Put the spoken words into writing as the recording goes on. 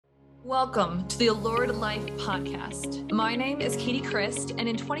Welcome to the Allured Life podcast. My name is Katie Christ, and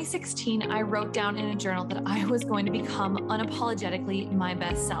in 2016, I wrote down in a journal that I was going to become unapologetically my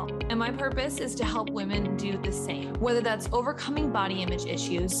best self. And my purpose is to help women do the same, whether that's overcoming body image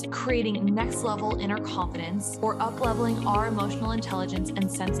issues, creating next level inner confidence, or up-leveling our emotional intelligence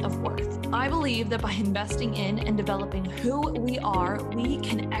and sense of worth. I believe that by investing in and developing who we are, we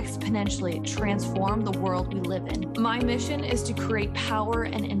can exponentially transform the world we live in. My mission is to create power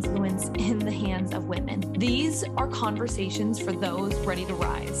and influence in the hands of women. These are conversations for those ready to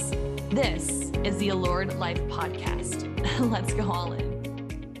rise. This is the Allured Life podcast. Let's go all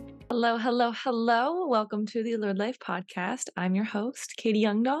in. Hello, hello, hello. Welcome to the Allured Life podcast. I'm your host, Katie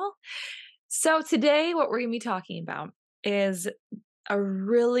Youngdahl. So today, what we're going to be talking about is a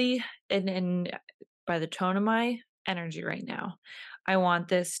really, and by the tone of my energy right now, I want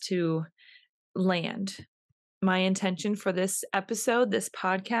this to land. My intention for this episode, this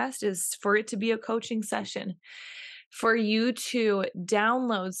podcast, is for it to be a coaching session, for you to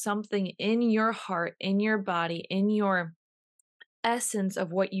download something in your heart, in your body, in your essence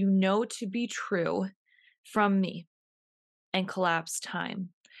of what you know to be true from me, and collapse time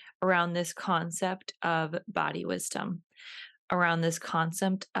around this concept of body wisdom, around this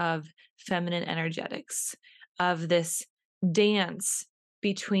concept of feminine energetics, of this dance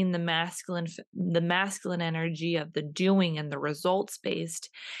between the masculine energy of the doing and the results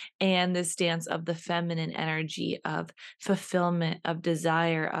based, and this dance of the feminine energy of fulfillment, of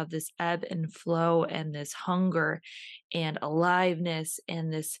desire, of this ebb and flow, and this hunger and aliveness,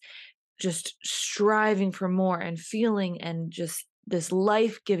 and this just striving for more and feeling, and just this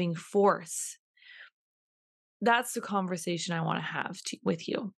life-giving force. That's the conversation I want to have with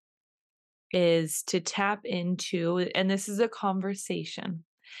you, is to tap into, and this is a conversation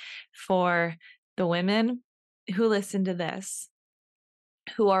for the women who listen to this,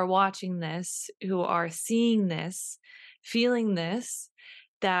 who are watching this, who are seeing this, feeling this,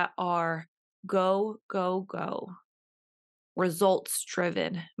 that are go, go, go, results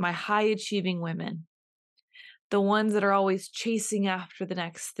driven, my high achieving women, the ones that are always chasing after the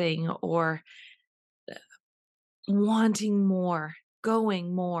next thing or wanting more,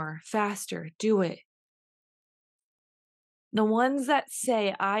 going more, faster, do it. The ones that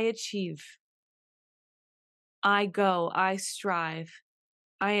say, I achieve, I go, I strive,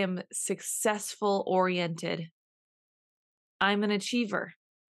 I am successful oriented, I'm an achiever.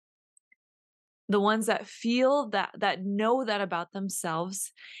 The ones that feel that know that about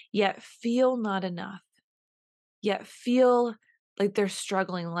themselves, yet feel not enough, yet feel like they're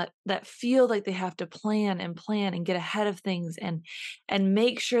struggling, that feel like they have to plan and get ahead of things and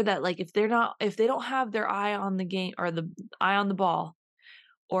make sure that, like, if they don't have their eye on the game or the eye on the ball,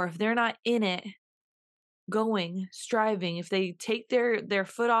 or if they're not in it, going, striving, if they take their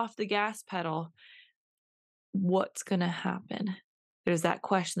foot off the gas pedal, what's going to happen? There's that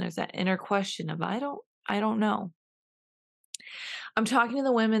question, there's that inner question of, I don't know. I'm talking to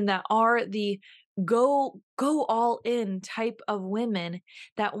the women that are the go all in type of women,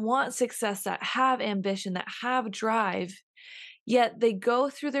 that want success, that have ambition, that have drive, yet they go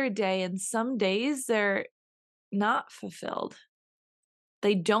through their day and some days they're not fulfilled.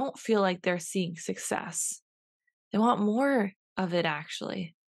 They don't feel like they're seeing success. They want more of it,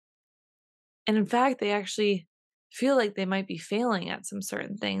 actually. And in fact, they actually feel like they might be failing at some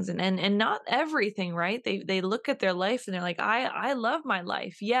certain things, and not everything, right? They look at their life and they're like, I love my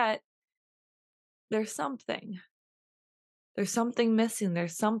life, yet there's something missing.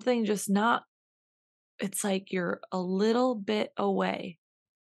 There's something just not, it's like you're a little bit away,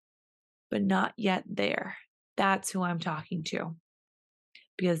 but not yet there. That's who I'm talking to,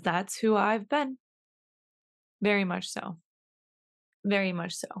 because that's who I've been. Very much so. Very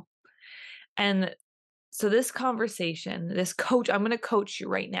much so. And so this conversation, I'm going to coach you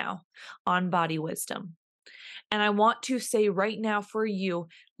right now on body wisdom. And I want to say right now for you,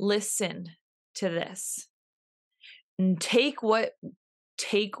 listen to this. And take what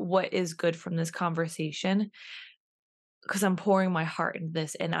is good from this conversation, because I'm pouring my heart into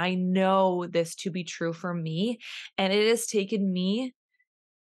this. And I know this to be true for me. And it has taken me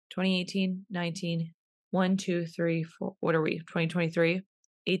 2018, 19, 1, 2, 3, 4, what are we? 2023,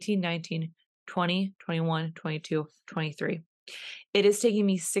 18, 19, 20, 21, 22, 23. It is taking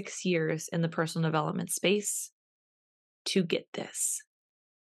me 6 years in the personal development space to get this,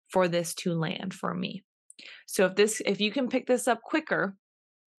 for this to land for me. So if you can pick this up quicker,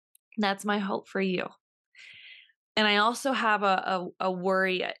 that's my hope for you. And I also have a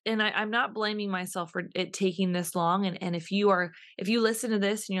worry, and I'm not blaming myself for it taking this long. And if you listen to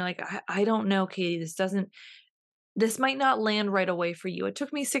this and you're like, I don't know, Katie, this doesn't this might not land right away for you. It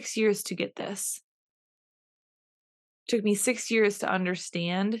took me 6 years to get this. It took me 6 years to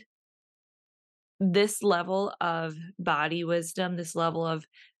understand this level of body wisdom, this level of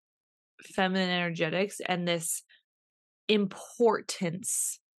feminine energetics, and this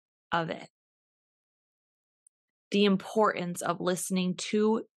importance of it. The importance of listening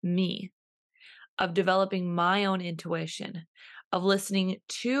to me, of developing my own intuition, of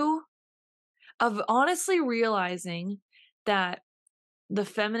of honestly realizing that the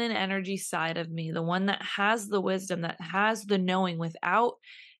feminine energy side of me, the one that has the wisdom, that has the knowing without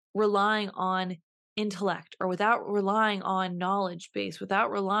relying on intellect or without relying on knowledge base,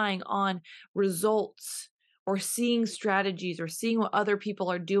 without relying on results or seeing strategies or seeing what other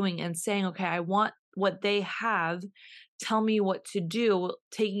people are doing and saying, okay, I want what they have, tell me what to do,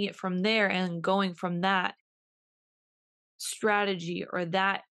 taking it from there and going from that strategy or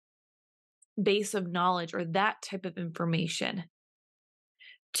that base of knowledge or that type of information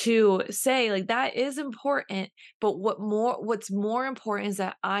to say like that is important, but what's more important is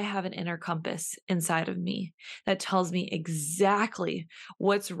that I have an inner compass inside of me that tells me exactly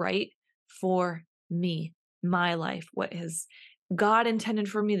what's right for me, my life, what has God intended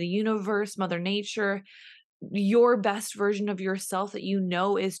for me, the universe, mother nature, your best version of yourself that you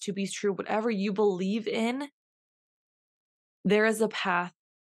know is to be true, whatever you believe in. There is a path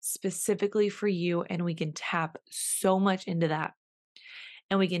specifically for you, and we can tap so much into that.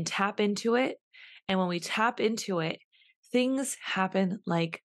 And we can tap into it. And when we tap into it, things happen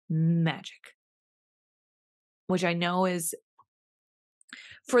like magic, which I know is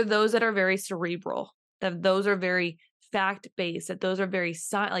for those that are very cerebral, that those are very fact-based, that those are very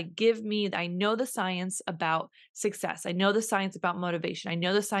like I know the science about success. I know the science about motivation. I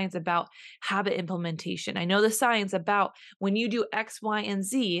know the science about habit implementation. I know the science about when you do X, Y, and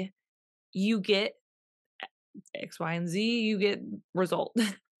Z, you get X, Y, and Z, you get result.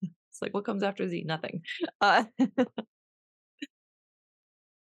 It's like, what comes after Z? Nothing. I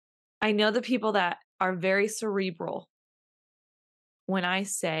know the people that are very cerebral. When I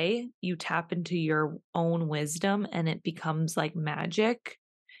say you tap into your own wisdom and it becomes like magic,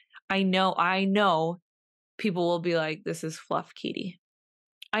 I know people will be like, this is fluff, Katie.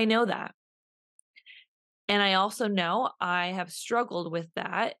 I know that. And I also know I have struggled with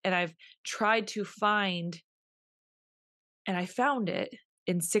that, and I've tried to find, and I found it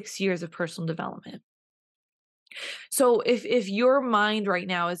in 6 years of personal development. So if your mind right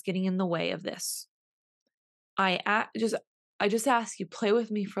now is getting in the way of this, I just ask you, play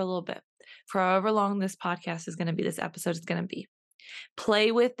with me for a little bit, for however long this podcast is going to be, this episode is going to be.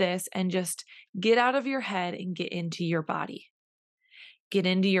 Play with this and just get out of your head and get into your body. Get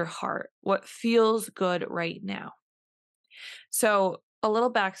into your heart. What feels good right now? So a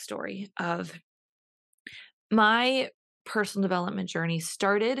little backstory of my personal development journey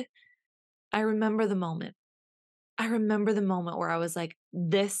started. I remember the moment where I was like,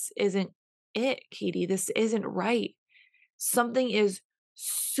 this isn't it, Katie. This isn't right. Something is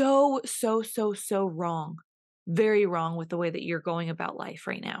so wrong, very wrong with the way that you're going about life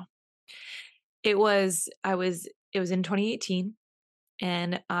right now. It was in 2018,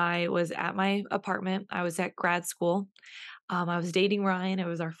 and I was at my apartment. I was at grad school. I was dating Ryan. It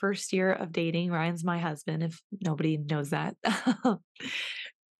was our first year of dating. Ryan's my husband, if nobody knows that.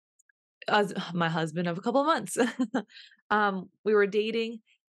 As my husband of a couple of months. We were dating,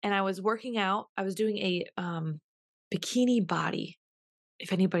 and I was working out. I was doing a bikini body.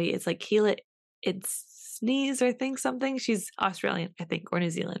 If anybody, it's like Keela, it's Sneeze, I think something. She's Australian, I think, or New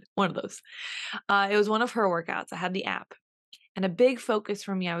Zealand, one of those. It was one of her workouts. I had the app. And a big focus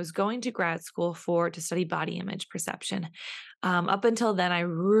for me, I was going to grad school to study body image perception. Up until then, I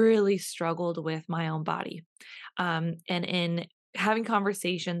really struggled with my own body. And in having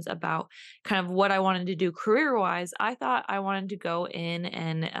conversations about kind of what I wanted to do career-wise, I thought I wanted to go in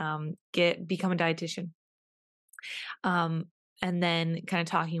and become a dietitian. And then kind of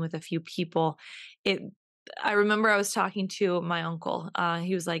talking with a few people, I remember I was talking to my uncle.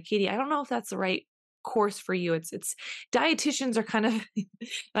 He was like, Katie, I don't know if that's the right course for you. It's dietitians are kind of,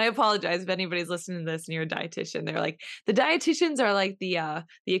 I apologize if anybody's listening to this and you're a dietitian. They're like, the dietitians are like the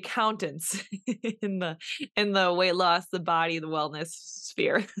accountants in the weight loss, the body, the wellness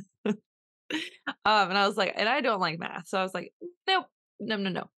sphere. And I was like, and I don't like math. So I was like, nope,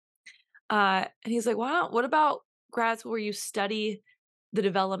 no. And he's like, what about grad school where you study the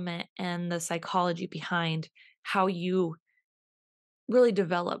development and the psychology behind how you really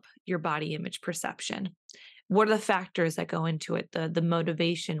develop your body image perception? What are the factors that go into it? The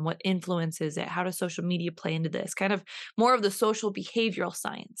motivation, what influences it? How does social media play into this? Kind of more of the social behavioral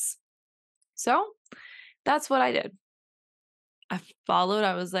science. So That's what I did.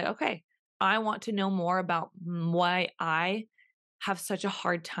 I was like, okay, I want to know more about why I have such a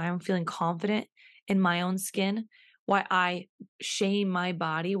hard time feeling confident in my own skin, why I shame my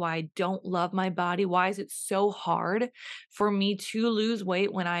body, why I don't love my body. Why is it so hard for me to lose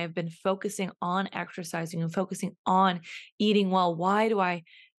weight when I have been focusing on exercising and focusing on eating well?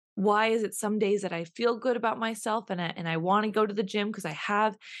 Why is it some days that I feel good about myself and I want to go to the gym because I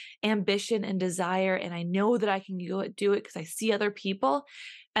have ambition and desire and I know that I can do it because I see other people?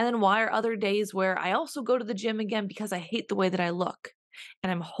 And then why are other days where I also go to the gym again because I hate the way that I look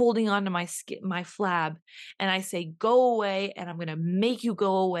and I'm holding on to my skin, my flab, and I say, go away, and I'm going to make you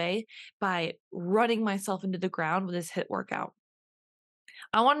go away by running myself into the ground with this HIIT workout.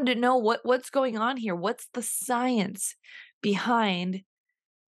 I wanted to know what's going on here. What's the science behind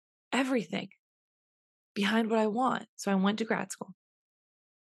everything? Behind what I want. So I went to grad school.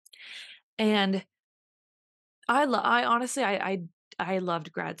 And I honestly I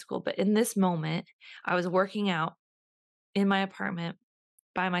loved grad school, but in this moment, I was working out in my apartment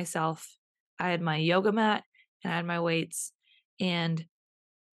by myself. I had my yoga mat and I had my weights, and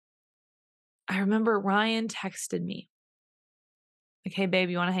I remember Ryan texted me like, "Hey babe,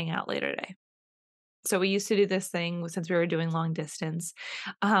 you want to hang out later today?" So we used to do this thing since we were doing long distance,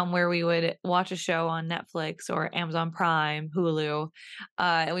 where we would watch a show on Netflix or Amazon Prime, Hulu,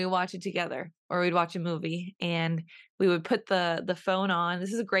 and we watch it together, or we'd watch a movie and we would put the phone on.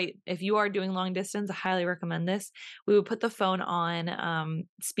 This is great if you are doing long distance. I highly recommend this. We would put the phone on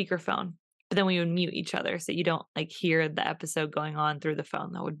speakerphone, but then we would mute each other so you don't like hear the episode going on through the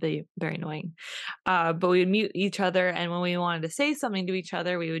phone. That would be very annoying. But we would mute each other, and when we wanted to say something to each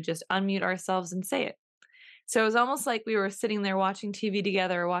other, we would just unmute ourselves and say it. So it was almost like we were sitting there watching TV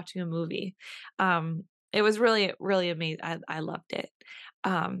together or watching a movie. It was really, really amazing. I loved it.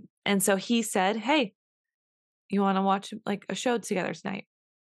 And so he said, "Hey, you want to watch like a show together tonight?"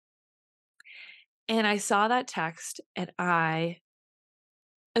 And I saw that text and I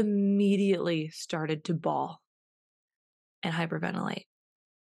immediately started to bawl and hyperventilate.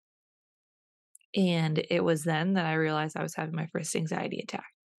 And it was then that I realized I was having my first anxiety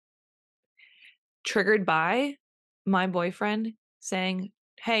attack, triggered by my boyfriend saying,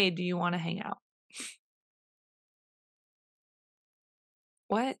 "Hey, do you want to hang out?"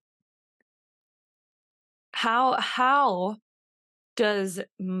 What? How does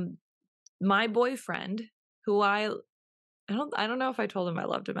my boyfriend, who I don't know if I told him I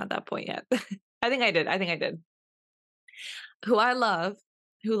loved him at that point yet. I think I did. I think I did. Who I love,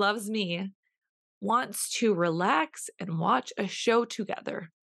 who loves me, wants to relax and watch a show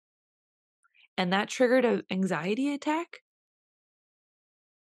together. And that triggered an anxiety attack.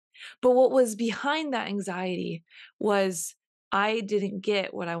 But what was behind that anxiety was I didn't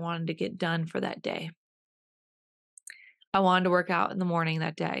get what I wanted to get done for that day. I wanted to work out in the morning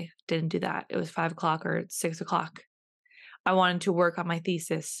that day. Didn't do that. It was 5 o'clock or 6 o'clock. I wanted to work on my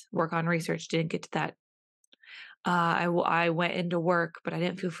thesis, work on research. Didn't get to that. I went into work, but I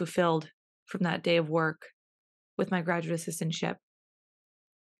didn't feel fulfilled from that day of work with my graduate assistantship.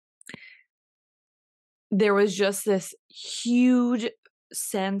 There was just this huge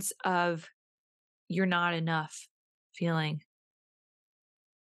sense of you're not enough feeling.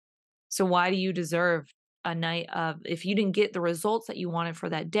 So why do you deserve a night of, if you didn't get the results that you wanted for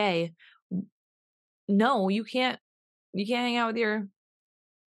that day, no, you can't hang out with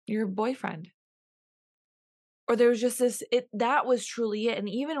your boyfriend. Or there was just this that was truly it, and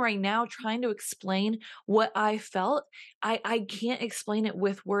even right now trying to explain what I felt, I can't explain it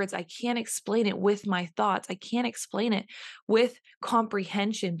with words, I can't explain it with my thoughts, I can't explain it with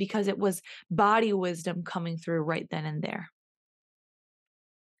comprehension because it was body wisdom coming through right then and there.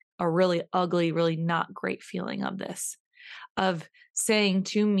 A really ugly, really not great feeling of this, of saying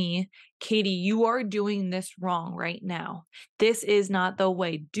to me, "Katie, you are doing this wrong right now. This is not the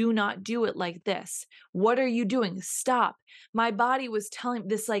way. Do not do it like this. What are you doing? Stop." My body was telling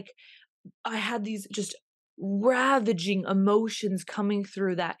this, like, I had these just ravaging emotions coming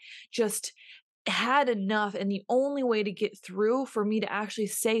through that just had enough. And the only way to get through for me to actually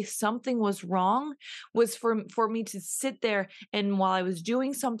say something was wrong was for me to sit there. And while I was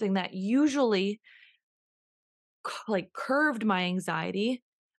doing something that usually like curved my anxiety,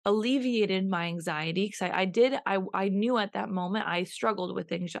 alleviated my anxiety because I knew at that moment I struggled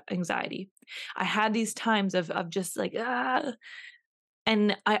with anxiety. I had these times of just like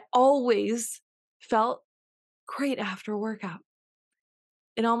and I always felt great after a workout.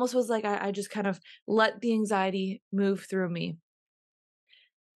 It almost was like I just kind of let the anxiety move through me,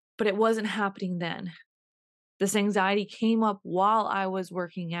 but it wasn't happening then. This anxiety came up while I was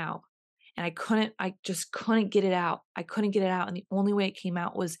working out. And I just couldn't get it out. I couldn't get it out. And the only way it came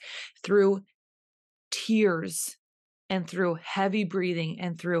out was through tears and through heavy breathing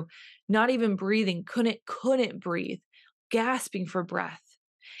and through not even breathing, couldn't breathe, gasping for breath.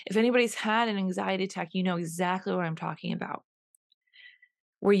 If anybody's had an anxiety attack, you know exactly what I'm talking about.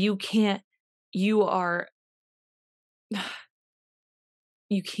 Where you can't breathe.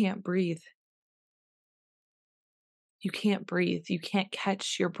 You can't breathe. You can't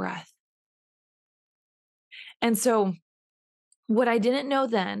catch your breath. And so what I didn't know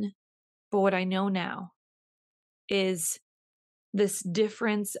then, but what I know now is this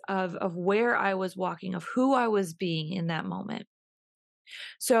difference of where I was walking, of who I was being in that moment.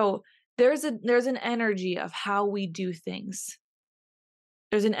 So there's an energy of how we do things.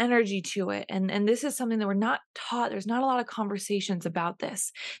 There's an energy to it. And this is something that we're not taught. There's not a lot of conversations about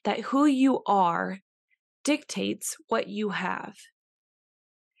this, that who you are dictates what you have.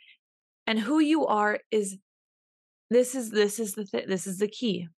 And who you are is this is the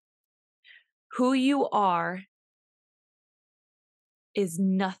key. Who you are is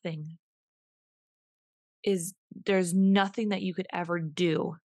nothing. There's nothing that you could ever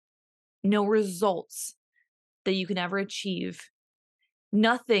do. No results that you can ever achieve.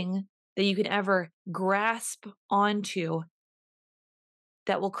 Nothing that you can ever grasp onto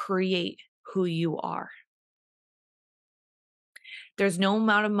that will create who you are. There's no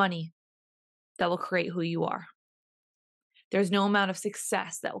amount of money that will create who you are. There's no amount of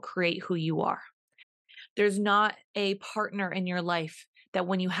success that will create who you are. There's not a partner in your life that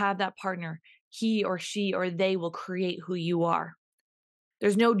when you have that partner, he or she or they will create who you are.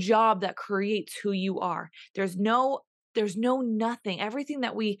 There's no job that creates who you are. There's no nothing. Everything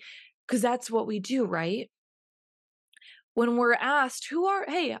that because that's what we do, right? When we're asked,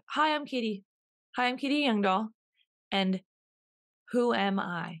 hi, I'm Katie. Hi, I'm Katie Youngdahl. And who am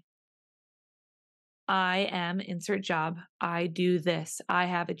I? I am insert job. I do this. I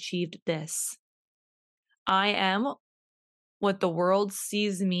have achieved this. I am what the world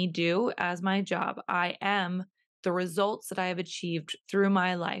sees me do as my job. I am the results that I have achieved through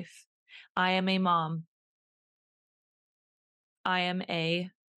my life. I am a mom. I am a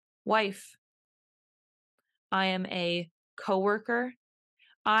wife. I am a coworker.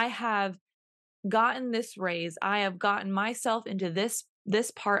 I have gotten this raise. I have gotten myself into this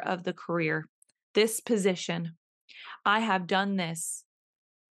part of the career, this position. I have done this.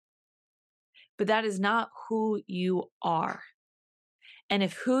 But that is not who you are. And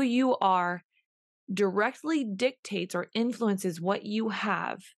if who you are directly dictates or influences what you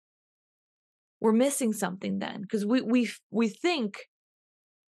have, we're missing something then, because we think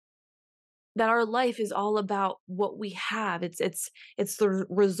that our life is all about what we have. It's the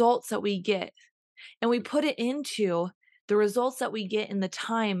results that we get. And we put it into the results that we get in the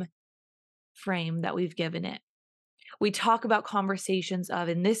time frame that we've given it. We talk about conversations of,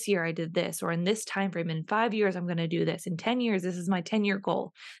 in this year I did this, or in this time frame, in 5 years I'm going to do this, in 10 years this is my 10-year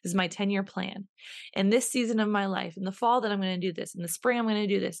goal, this is my 10-year plan. In this season of my life, in the fall that I'm going to do this, in the spring I'm going to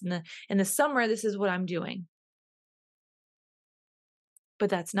do this, in the summer this is what I'm doing.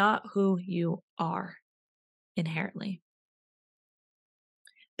 But that's not who you are inherently.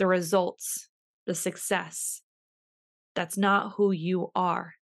 The results, the success, that's not who you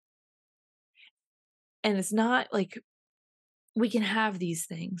are. And it's not like we can have these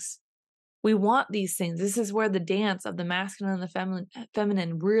things. We want these things. This is where the dance of the masculine and the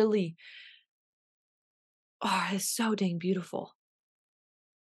feminine really is so dang beautiful.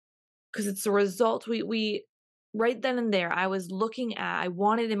 Because it's the result we right then and there, I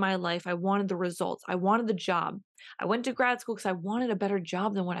wanted in my life, I wanted the results. I wanted the job. I went to grad school because I wanted a better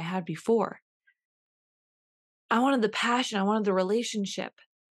job than what I had before. I wanted the passion. I wanted the relationship.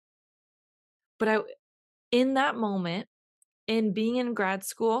 But in that moment, in being in grad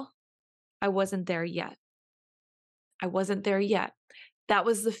school, I wasn't there yet. I wasn't there yet. That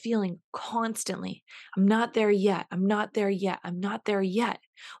was the feeling constantly. I'm not there yet. I'm not there yet. I'm not there yet.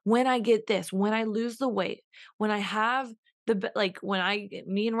 When I get this, when I lose the weight, when I have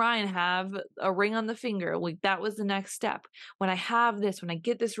me and Ryan have a ring on the finger, like that was the next step. When I have this, when I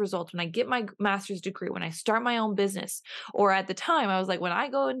get this result, when I get my master's degree, when I start my own business, or at the time I was like, when I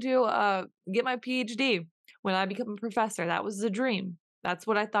go into get my PhD, when I become a professor, that was the dream. That's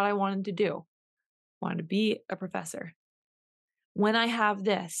what I thought I wanted to do. I wanted to be a professor. When I have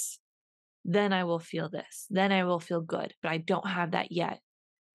this, then I will feel this. Then I will feel good. But I don't have that yet.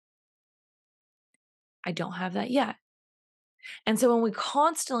 I don't have that yet. And so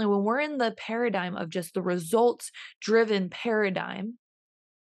when we're in the paradigm of just the results-driven paradigm,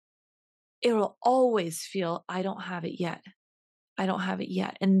 it'll always feel, I don't have it yet. I don't have it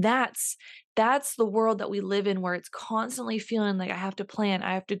yet. And that's the world that we live in, where it's constantly feeling like I have to plan,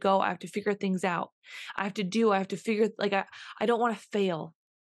 I have to go, I have to figure things out. I have to figure, like I don't want to fail.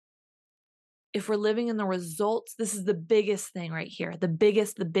 If we're living in the results, this is the biggest thing right here. The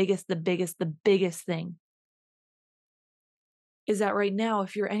biggest thing is that right now,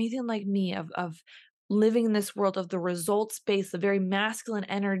 if you're anything like me, of living in this world of the results based, the very masculine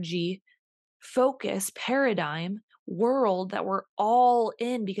energy, focus, paradigm, world that we're all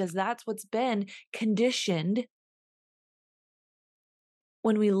in, because that's what's been conditioned.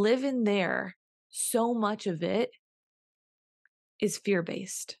 When we live in there, so much of it is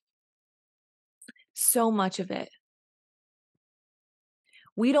fear-based. So much of it.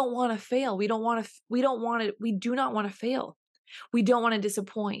 We don't want to fail. We do not want to fail. We don't want to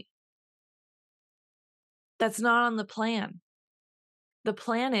disappoint. That's not on the plan. The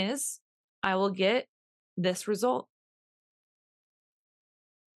plan is, I will get this result.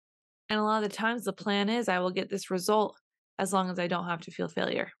 And a lot of the times the plan is, I will get this result as long as I don't have to feel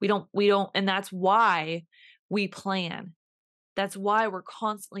failure. We don't, and that's why we plan. That's why we're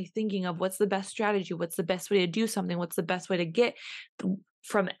constantly thinking of what's the best strategy, what's the best way to do something, what's the best way to get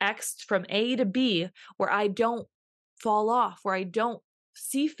from A to B, where I don't fall off, where I don't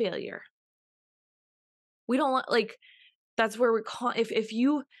see failure. We don't that's where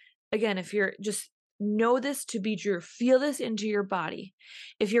if you're just know this to be true, feel this into your body.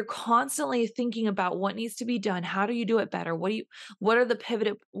 If you're constantly thinking about what needs to be done, how do you do it better? What are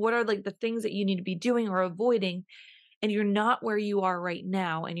the things that you need to be doing or avoiding, and you're not where you are right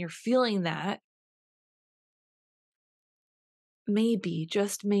now, and you're feeling that, maybe,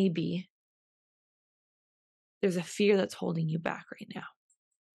 just maybe, there's a fear that's holding you back right now.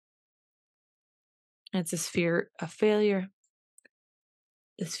 And it's this fear of failure,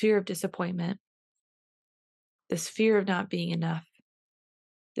 this fear of disappointment, this fear of not being enough,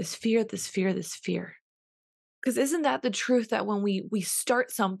 this fear. Because isn't that the truth, that when we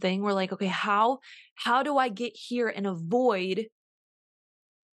start something, we're like, okay, how do I get here and avoid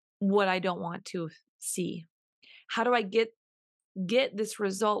what I don't want to see? How do I get this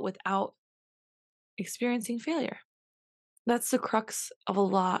result without experiencing failure? That's the crux of a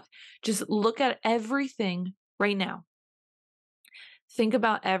lot. Just look at everything right now. Think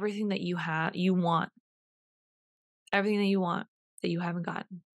about everything that you want. Everything that you want that you haven't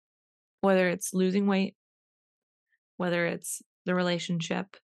gotten. Whether it's losing weight, whether it's the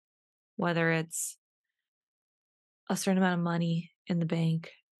relationship, whether it's a certain amount of money in the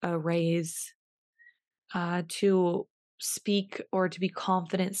bank, a raise, to speak or to be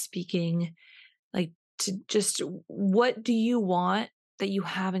confident speaking, like, to just, what do you want that you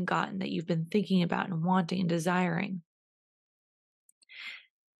haven't gotten, that you've been thinking about and wanting and desiring?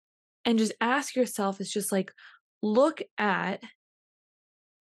 And just ask yourself, it's just like, look at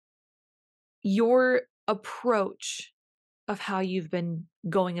your approach of how you've been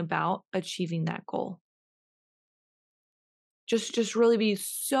going about achieving that goal. Just really be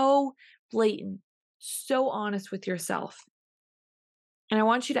so blatant, so honest with yourself. And I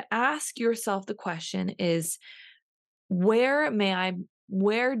want you to ask yourself the question is, where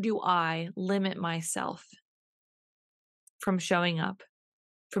do I limit myself from showing up,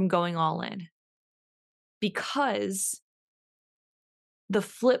 from going all in? Because the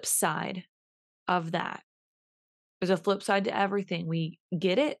flip side of that, there's a flip side to everything. We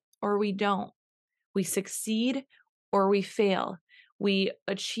get it or we don't. We succeed or we fail. We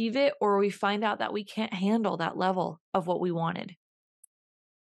achieve it or we find out that we can't handle that level of what we wanted.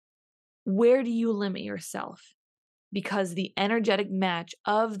 Where do you limit yourself? Because the energetic match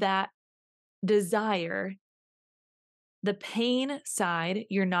of that desire, the pain side,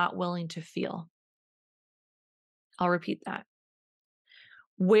 you're not willing to feel. I'll repeat that.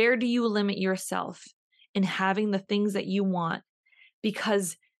 Where do you limit yourself in having the things that you want?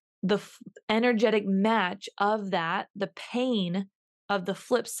 Because the energetic match of that, the pain of the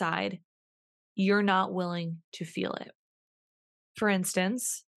flip side, you're not willing to feel it. For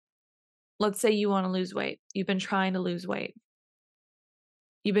instance, let's say you want to lose weight. You've been trying to lose weight.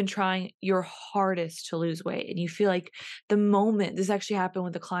 You've been trying your hardest to lose weight, and you feel like the moment, this actually happened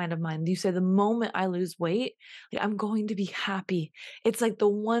with a client of mine, you say, the moment I lose weight, like, I'm going to be happy. It's like the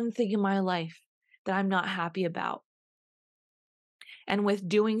one thing in my life that I'm not happy about. And with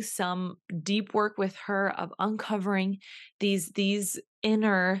doing some deep work with her of uncovering these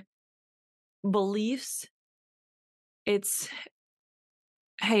inner beliefs, it's,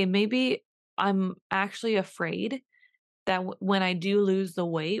 hey, maybe I'm actually afraid that when I do lose the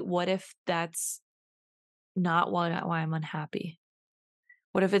weight, what if that's not why I'm unhappy?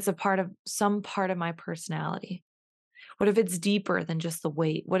 What if it's some part of my personality? What if it's deeper than just the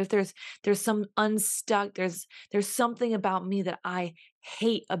weight? What if there's some unstuck, there's something about me that I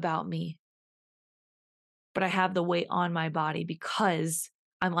hate about me, but I have the weight on my body because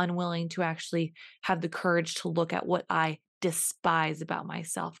I'm unwilling to actually have the courage to look at what I despise about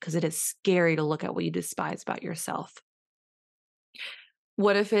myself, because it is scary to look at what you despise about yourself.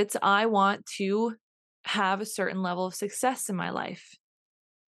 What if it's I want to have a certain level of success in my life,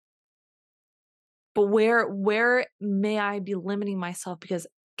 but where may I be limiting myself, because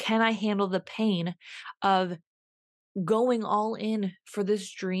can I handle the pain of going all in for this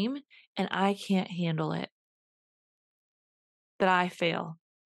dream and I can't handle it? That I fail,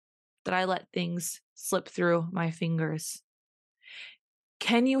 that I let things slip through my fingers.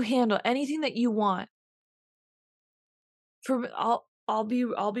 Can you handle anything that you want? I'll be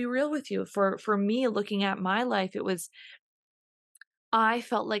real with you. For me, looking at my life, it was I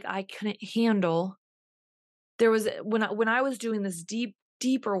felt like I couldn't handle. There was when I was doing this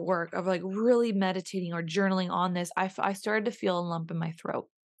deeper work of like really meditating or journaling on this, I started to feel a lump in my throat.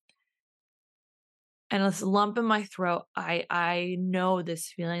 And this lump in my throat, I know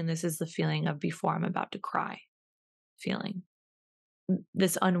this feeling. This is the feeling of before I'm about to cry feeling.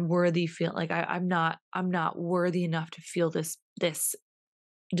 This unworthy feel, like I'm not worthy enough to feel this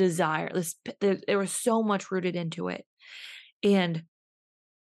desire. There was so much rooted into it. And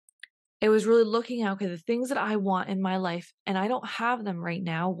it was really looking at, okay, the things that I want in my life, and I don't have them right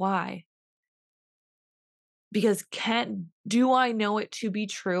now. Why? Because do I know it to be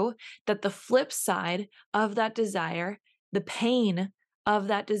true that the flip side of that desire, the pain of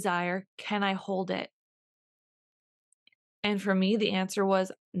that desire, can I hold it? And for me, the answer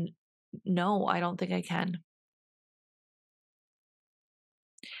was no, I don't think I can.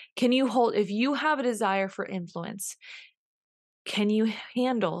 Can you hold, if you have a desire for influence, can you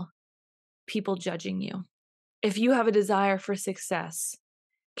handle people judging you? If you have a desire for success,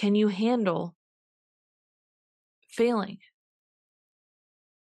 can you handle failing?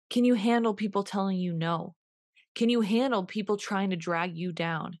 Can you handle people telling you no? Can you handle people trying to drag you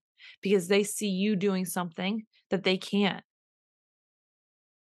down because they see you doing something that they can't?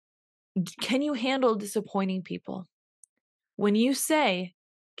 Can you handle disappointing people? When you say,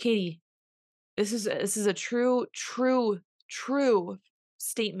 Katie, this is a true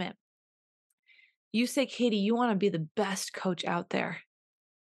statement. You say, Katie, you want to be the best coach out there.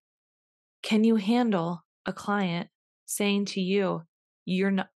 Can you handle a client saying to you,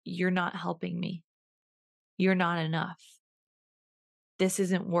 you're not helping me. You're not enough. This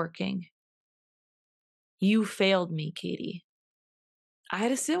isn't working. You failed me, Katie. I had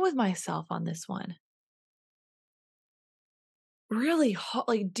to sit with myself on this one. Really,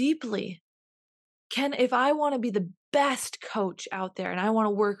 like deeply. If I want to be the best coach out there and I want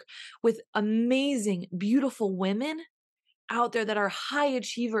to work with amazing, beautiful women out there that are high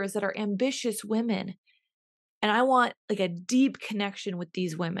achievers, that are ambitious women, and I want like a deep connection with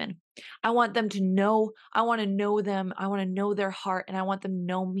these women. I want them to know, I want to know them. I want to know their heart, and I want them to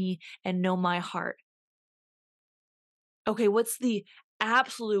know me and know my heart. Okay, what's the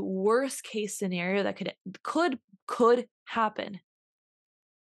absolute worst case scenario that could happen?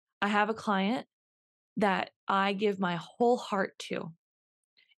 I have a client that I give my whole heart to,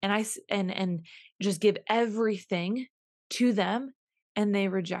 and just give everything to them, and they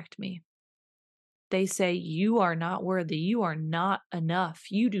reject me. They say, you are not worthy. You are not enough.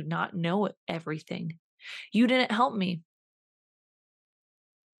 You do not know everything. You didn't help me.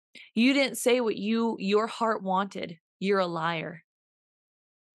 You didn't say what your heart wanted. You're a liar.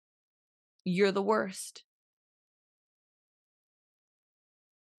 You're the worst.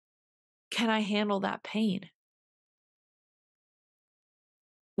 Can I handle that pain?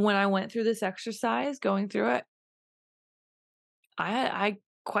 When I went through this exercise, going through it, I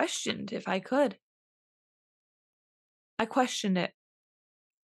questioned if I could. I questioned it.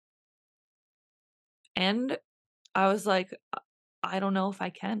 And I was like, I don't know if I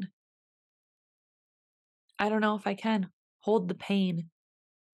can. I don't know if I can hold the pain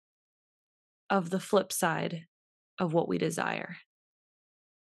of the flip side of what we desire.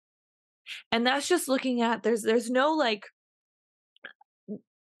 And that's just looking at, there's no like,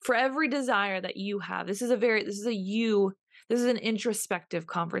 for every desire that you have, this is an introspective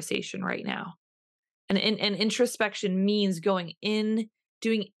conversation right now. And introspection means going in,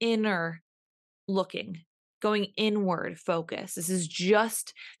 doing inner looking, going inward focus. This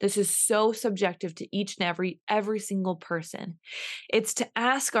is so subjective to each and every single person. It's to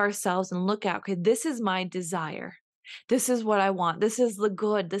ask ourselves and look at, okay, this is my desire. This is what I want. This is the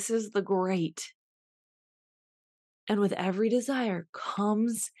good. This is the great. And with every desire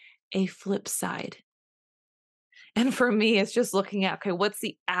comes a flip side. And for me, it's just looking at, okay, what's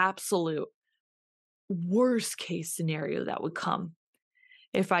the absolute worst case scenario that would come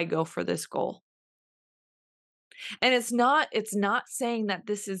if I go for this goal? And it's not saying that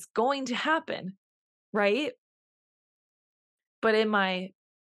this is going to happen, right? But in my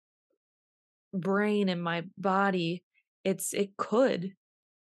brain and my body, it could.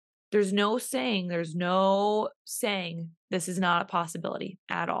 There's no saying this is not a possibility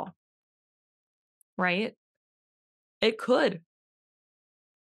at all, right? It could.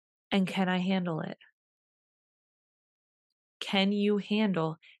 And can I handle it? Can you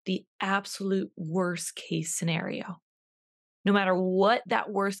handle the absolute worst case scenario? No matter what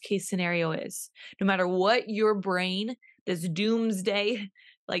that worst case scenario is, no matter what your brain, this doomsday,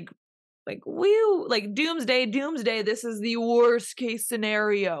 like doomsday, this is the worst case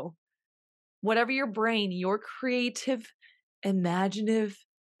scenario. Whatever your brain, your creative, imaginative,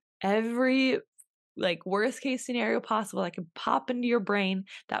 every worst case scenario possible that can pop into your brain,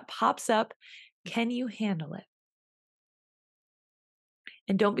 that pops up, can you handle it?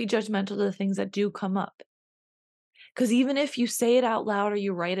 And don't be judgmental to the things that do come up. Because even if you say it out loud or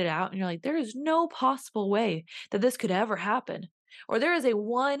you write it out and you're like, there is no possible way that this could ever happen, or there is a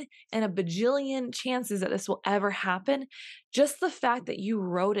 1 in a bajillion chances that this will ever happen, just the fact that you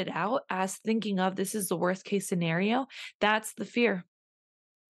wrote it out as thinking of this is the worst case scenario, that's the fear.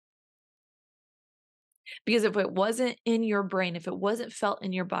 Because if it wasn't in your brain, if it wasn't felt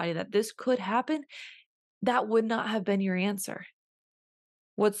in your body that this could happen, that would not have been your answer.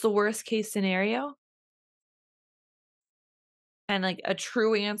 What's the worst case scenario? And a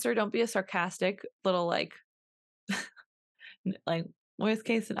true answer, don't be a sarcastic little like worst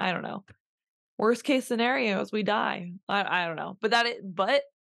case, and I don't know. Worst case scenarios, we die. I don't know. But that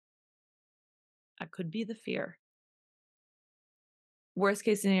could be the fear. Worst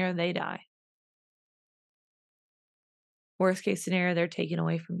case scenario, they die. Worst case scenario, they're taken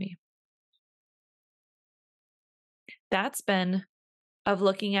away from me. That's been of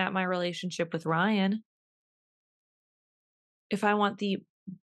looking at my relationship with Ryan. If I want the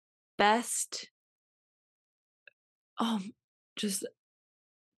best, just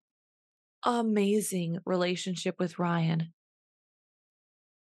amazing relationship with Ryan,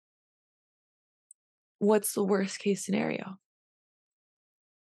 what's the worst case scenario?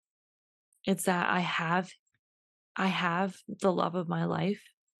 It's that I have the love of my life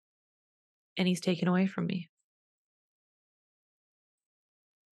and he's taken away from me.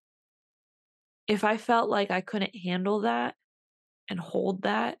 If I felt like I couldn't handle that and hold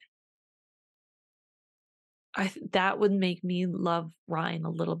that, that would make me love Ryan a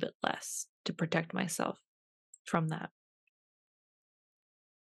little bit less to protect myself from that.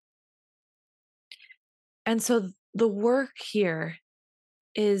 And so the work here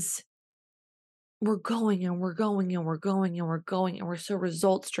is we're going and we're going and we're going and we're going and we're so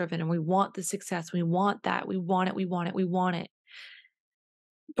results driven and we want the success. We want that. We want it. We want it. We want it.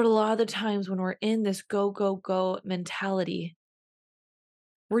 But a lot of the times when we're in this go, go, go mentality,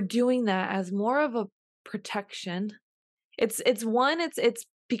 we're doing that as more of a protection. It's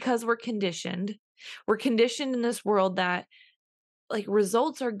because we're conditioned. We're conditioned in this world that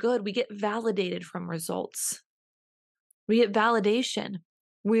results are good. We get validated from results. We get validation.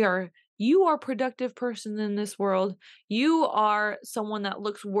 You are a productive person in this world. You are someone that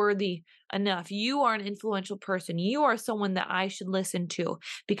looks worthy enough. You are an influential person. You are someone that I should listen to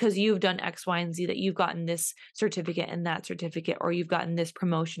because you've done X, Y, and Z, that you've gotten this certificate and that certificate, or you've gotten this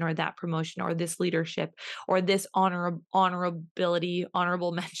promotion or that promotion, or this leadership, or this honorability,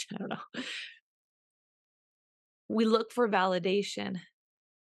 honorable mention. I don't know. We look for validation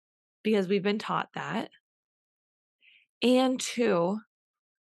because we've been taught that. And 2,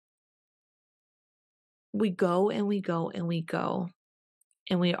 we go and we go and we go,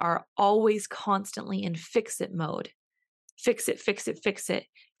 and we are always constantly in fix-it mode. Fix it, fix it, fix it.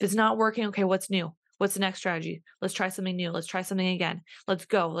 If it's not working, okay, what's new? What's the next strategy? Let's try something new. Let's try something again. Let's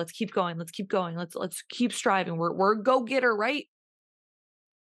go. Let's keep going. Let's keep going. Let's keep striving. We're a go-getter, right?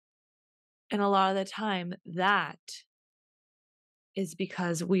 And a lot of the time, that is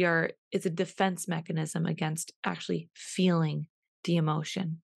because it's a defense mechanism against actually feeling the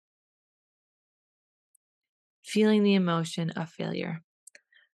emotion. Feeling the emotion of failure.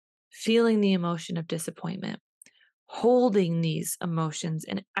 Feeling the emotion of disappointment. Holding these emotions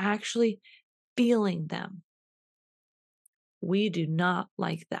and actually feeling them. We do not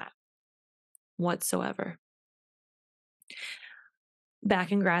like that whatsoever.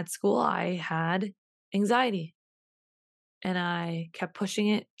 Back in grad school, I had anxiety. And I kept pushing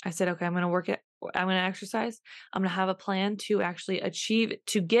it. I said, okay, I'm going to work it. I'm going to exercise. I'm going to have a plan to actually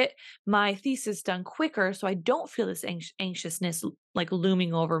to get my thesis done quicker so I don't feel this anxiousness like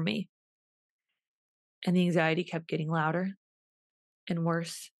looming over me. And the anxiety kept getting louder and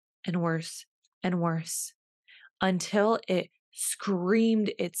worse and worse and worse until it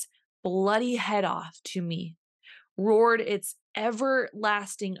screamed its bloody head off to me, roared its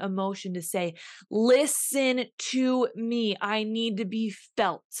everlasting emotion to say, listen to me. I need to be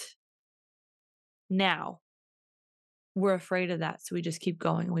felt now. We're afraid of that. So we just keep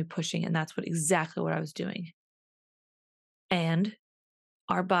going and we pushing. And that's exactly what I was doing. And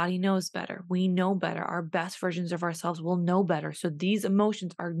our body knows better. We know better. Our best versions of ourselves will know better. So these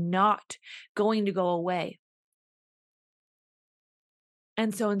emotions are not going to go away.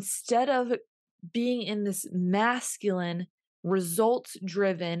 And so instead of being in this masculine, results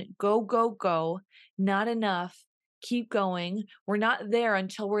driven, go, go, go, not enough, keep going, we're not there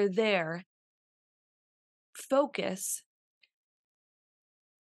until we're there, focus,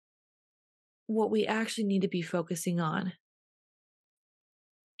 what we actually need to be focusing on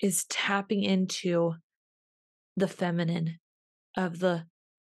is tapping into the feminine of the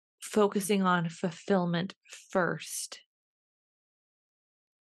focusing on fulfillment first.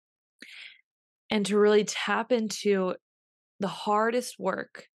 And to really tap into the hardest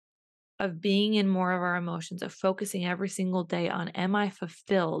work of being in more of our emotions, of focusing every single day on, am I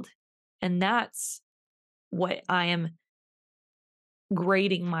fulfilled? And that's what I am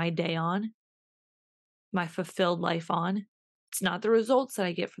grading my day on, my fulfilled life on. It's not the results that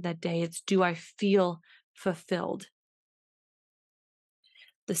I get for that day. It's, do I feel fulfilled?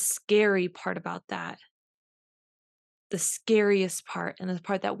 The scary part about that, the scariest part, and the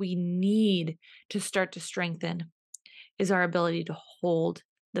part that we need to start to strengthen, is our ability to hold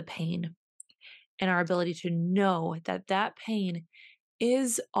the pain and our ability to know that that pain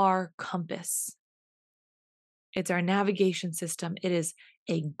is our compass. It's our navigation system. It is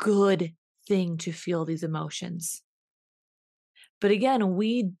a good thing to feel these emotions. But again,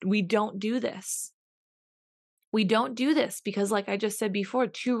 we don't do this. We don't do this because, like I just said before,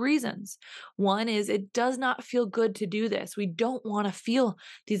 2 reasons. One is it does not feel good to do this. We don't want to feel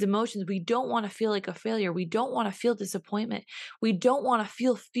these emotions. We don't want to feel like a failure. We don't want to feel disappointment. We don't want to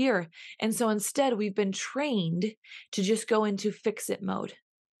feel fear. And so instead, we've been trained to just go into fix it mode.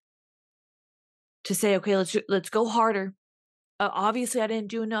 To say, okay, let's go harder. Obviously, I didn't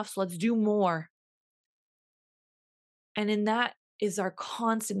do enough, so let's do more. And in that is our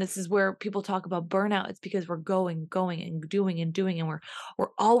constant, this is where people talk about burnout. It's because we're going and doing, and we're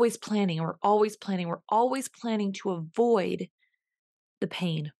always planning, and we're always planning to avoid the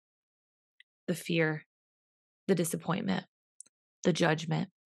pain, the fear, the disappointment, the judgment.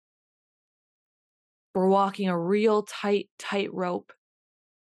 We're walking a real tight rope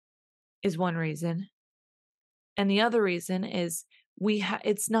is one reason. And the other reason is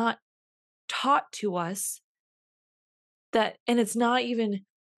it's not taught to us that, and it's not even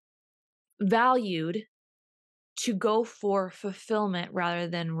valued to go for fulfillment rather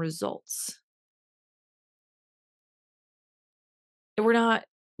than results. We're not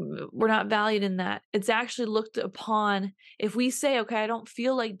valued in that. It's actually looked upon, if we say, okay, I don't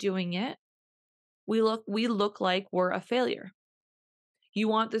feel like doing it, we look like we're a failure. You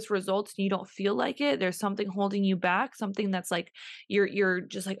want this results and you don't feel like it. There's something holding you back, something that's like, you're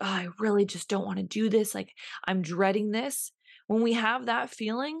just like, oh, I really just don't want to do this. Like, I'm dreading this. When we have that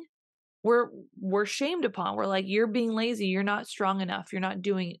feeling, we're shamed upon. We're like, you're being lazy. You're not strong enough. You're not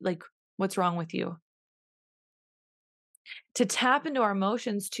doing, like, what's wrong with you? To tap into our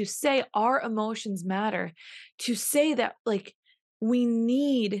emotions, to say our emotions matter, to say that, like, we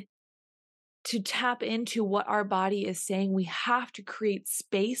need to tap into what our body is saying. We have to create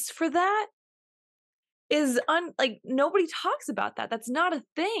space for that is like, nobody talks about that. That's not a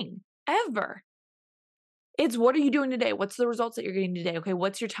thing ever. It's, what are you doing today? What's the results that you're getting today? Okay,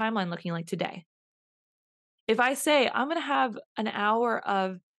 what's your timeline looking like today? If I say I'm going to have an hour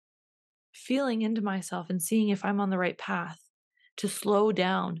of feeling into myself and seeing if I'm on the right path, to slow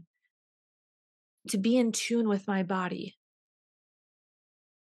down, to be in tune with my body.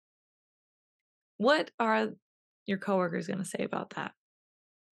 What are your coworkers going to say about that?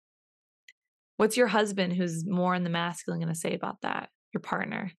 What's your husband, who's more in the masculine, going to say about that? Your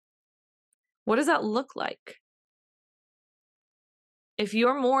partner? What does that look like? If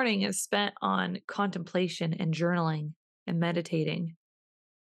your morning is spent on contemplation and journaling and meditating,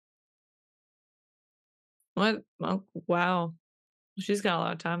 what? Oh, wow. She's got a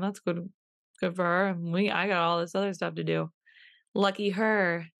lot of time. That's good. Good for her. I got all this other stuff to do. Lucky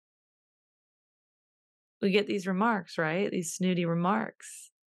her. we get these remarks, right? These snooty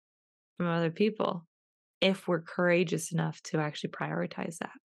remarks from other people if we're courageous enough to actually prioritize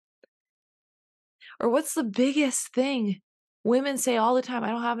that. Or what's the biggest thing women say all the time? I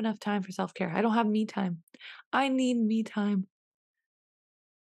don't have enough time for self-care. I don't have me time. I need me time.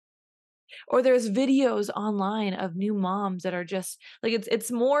 Or there's videos online of new moms that are just like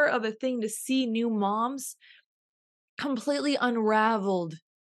it's more of a thing to see new moms completely unraveled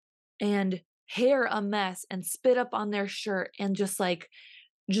and hair a mess and spit up on their shirt and just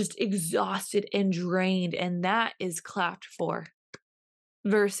exhausted and drained, and that is clapped for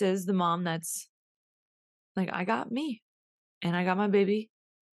versus the mom that's like, I got me and I got my baby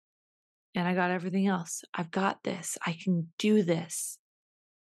and I got everything else. I've got this. I can do this.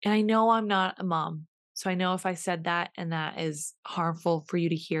 And I know I'm not a mom. So I know if I said that and that is harmful for you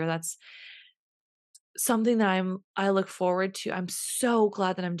to hear, that's something that I look forward to. I'm so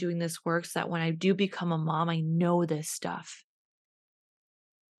glad that I'm doing this work so that when I do become a mom, I know this stuff.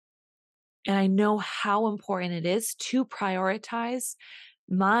 And I know how important it is to prioritize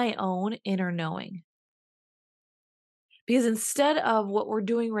my own inner knowing. Because instead of what we're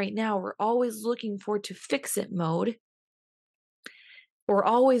doing right now, we're always looking for to fix it mode. We're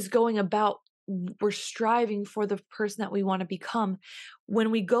always going about, we're striving for the person that we want to become.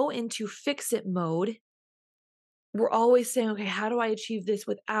 When we go into fix it mode, we're always saying, okay, how do I achieve this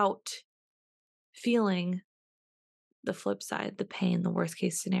without feeling the flip side, the pain, the worst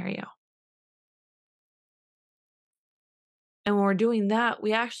case scenario? And when we're doing that,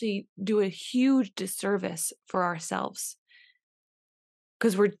 we actually do a huge disservice for ourselves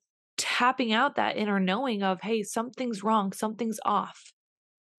because we're tapping out that inner knowing of, hey, something's wrong, something's off.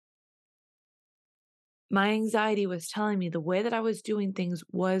 My anxiety was telling me the way that I was doing things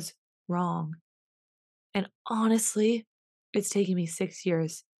was wrong. And honestly, it's taken me 6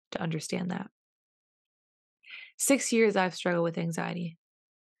 years to understand that. 6 years I've struggled with anxiety.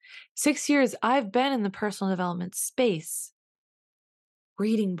 6 years I've been in the personal development space,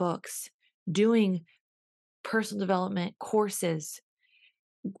 reading books, doing personal development courses,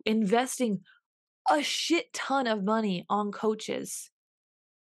 investing a shit ton of money on coaches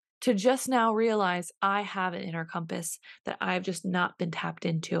to just now realize I have an inner compass that I've just not been tapped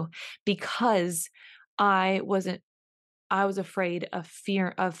into because I was afraid of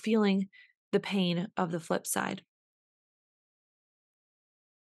feeling the pain of the flip side.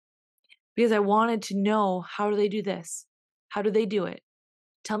 Because I wanted to know, how do they do this? How do they do it?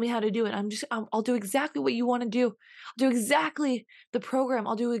 Tell me how to do it. I'll do exactly what you want to do. I'll do exactly the program.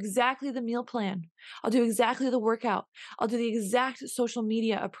 I'll do exactly the meal plan. I'll do exactly the workout. I'll do the exact social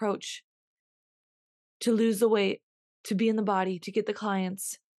media approach to lose the weight, to be in the body, to get the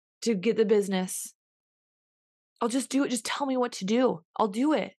clients, to get the business. I'll just do it. Just tell me what to do. I'll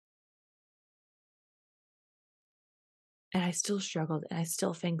do it. And I still struggled and I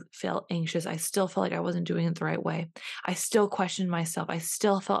still felt anxious. I still felt like I wasn't doing it the right way. I still questioned myself. I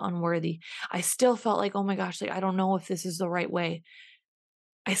still felt unworthy. I still felt like, oh my gosh, like I don't know if this is the right way.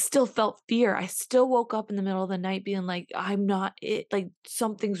 I still felt fear. I still woke up in the middle of the night being like, I'm not it. Like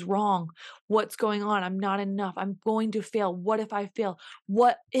something's wrong. What's going on? I'm not enough. I'm going to fail. What if I fail?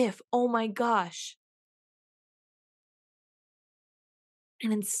 What if? Oh my gosh.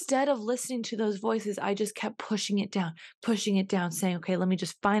 And instead of listening to those voices, I just kept pushing it down, saying, okay, let me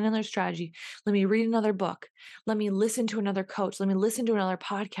just find another strategy. Let me read another book. Let me listen to another coach. Let me listen to another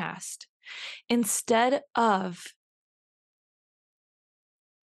podcast. Instead of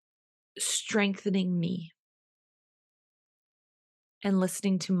strengthening me and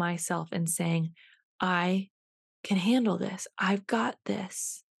listening to myself and saying, I can handle this. I've got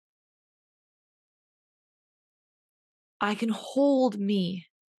this. I can hold me.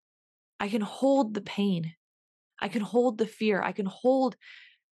 I can hold the pain. I can hold the fear. I can hold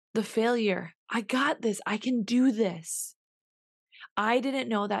the failure. I got this. I can do this. I didn't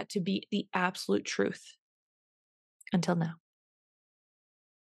know that to be the absolute truth until now.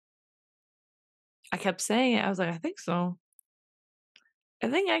 I kept saying it. I was like, I think so. I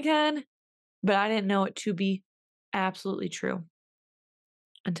think I can. But I didn't know it to be absolutely true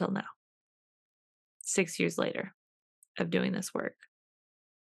until now. 6 years later of doing this work,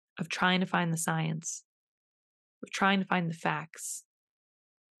 of trying to find the science, of trying to find the facts.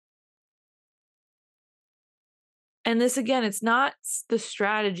 And this, again, it's not the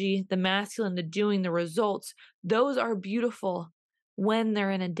strategy, the masculine, the doing, the results. Those are beautiful when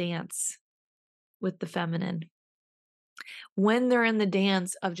they're in a dance with the feminine. When they're in the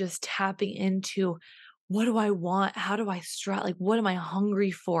dance of just tapping into What do I want? How do I strive? Like, what am I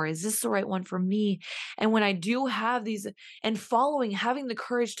hungry for? Is this the right one for me? And when I do have these and following, having the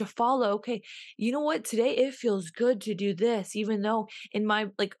courage to follow, okay, you know what? Today it feels good to do this, even though in my,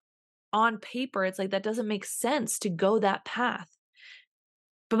 like, on paper, it's like that doesn't make sense to go that path.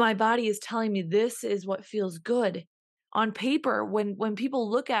 But my body is telling me this is what feels good. On paper, when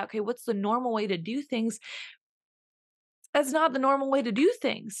people look at, okay, what's the normal way to do things? That's not the normal way to do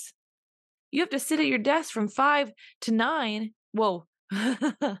things. You have to sit at your desk from 5 to 9. Whoa.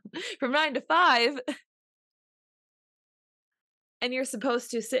 From 9 to 5, and you're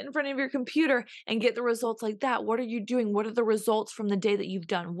supposed to sit in front of your computer and get the results like that. What are you doing? What are the results from the day that you've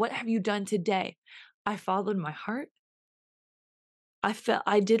done? What have you done today? I followed my heart.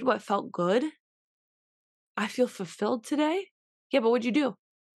 I did what felt good. I feel fulfilled today. Yeah, but what'd you do?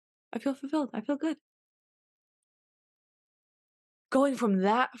 I feel fulfilled. I feel good. Going from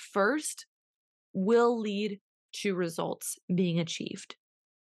that first will lead to results being achieved.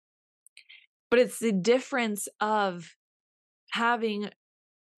 But it's the difference of having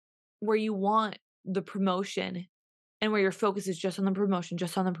where you want the promotion and where your focus is just on the promotion,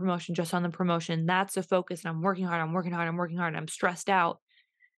 just on the promotion, just on the promotion. That's the focus. And I'm working hard. I'm working hard. I'm working hard. I'm stressed out.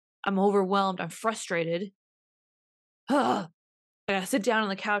 I'm overwhelmed. I'm frustrated. Ugh. I gotta sit down on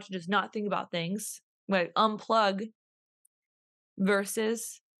the couch and just not think about things. Like unplug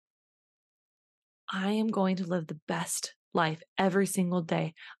versus I am going to live the best life every single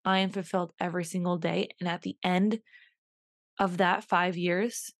day. I am fulfilled every single day. And at the end of that 5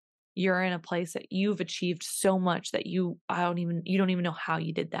 years, you're in a place that you've achieved so much that you don't even know how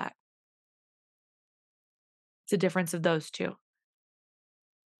you did that. It's a difference of those two.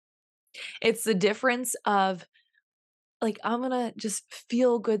 It's the difference of, like, I'm gonna just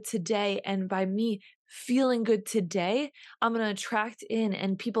feel good today. And by me feeling good today, I'm gonna attract in,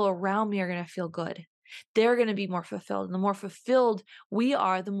 and people around me are gonna feel good. They're gonna be more fulfilled. And the more fulfilled we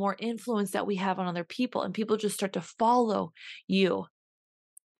are, the more influence that we have on other people. And people just start to follow you.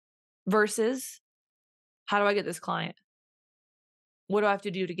 Versus, how do I get this client? What do I have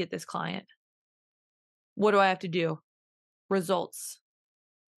to do to get this client? What do I have to do? Results.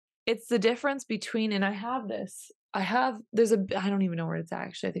 It's the difference between, and I have this. I don't even know where it's at,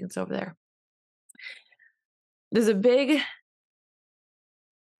 actually. I think it's over there. There's a big,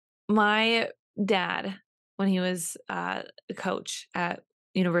 my dad, when he was a coach at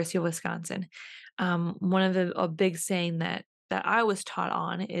University of Wisconsin, one of a big saying that I was taught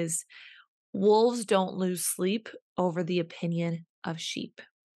on is wolves don't lose sleep over the opinion of sheep.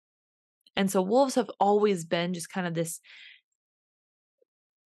 And so wolves have always been just kind of this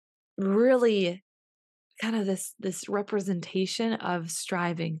really kind of this representation of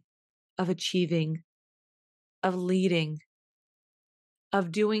striving, of achieving, of leading,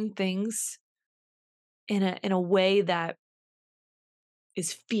 of doing things in a way that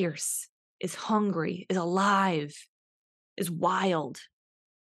is fierce, is hungry, is alive, is wild,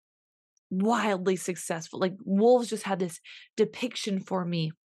 wildly successful. Like wolves just had this depiction for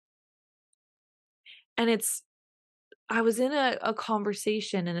me. And I was in a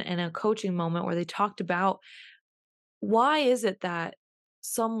conversation and a coaching moment where they talked about, why is it that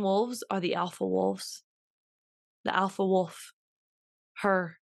some wolves are the alpha wolves, the alpha wolf,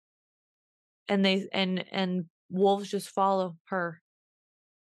 her, and wolves just follow her.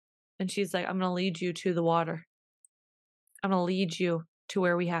 And she's like, I'm going to lead you to the water. I'm going to lead you to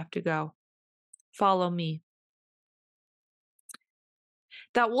where we have to go. Follow me.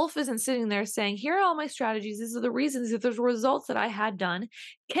 That wolf isn't sitting there saying, here are all my strategies. These are the reasons. If there's results that I had done,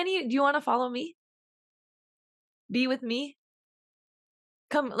 do you want to follow me? Be with me?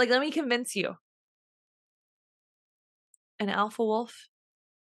 Come, like, let me convince you. An alpha wolf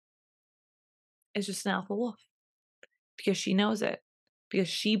is just an alpha wolf because she knows it, because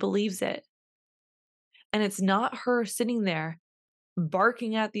she believes it. And it's not her sitting there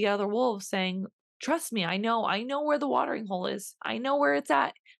barking at the other wolves saying, trust me, I know where the watering hole is. I know where it's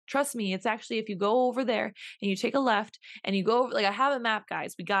at. Trust me. It's actually, if you go over there and you take a left and you go over, like, I have a map,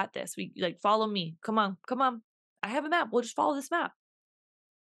 guys. We got this. We, like, follow me. Come on. I have a map. We'll just follow this map.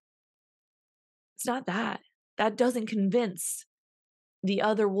 It's not that. That doesn't convince the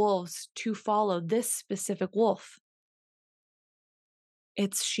other wolves to follow this specific wolf.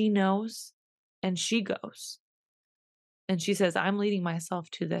 It's she knows and she goes. And she says, I'm leading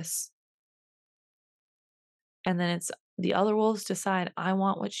myself to this. And then it's the other wolves decide, I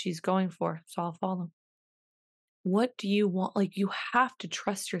want what she's going for, so I'll follow. What do you want? Like, you have to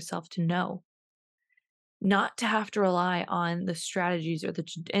trust yourself to know, not to have to rely on the strategies or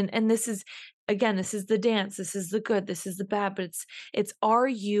and this is, again, this is the dance, this is the good, this is the bad, but it's are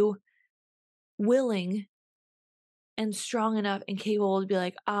you willing and strong enough and capable to be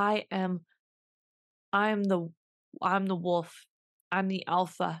like, I'm the wolf. I'm the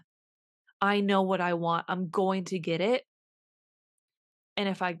alpha. I know what I want. I'm going to get it. And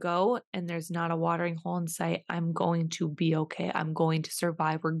if I go and there's not a watering hole in sight, I'm going to be okay. I'm going to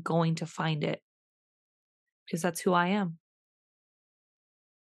survive. We're going to find it because that's who I am.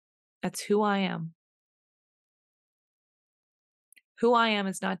 That's who I am. Who I am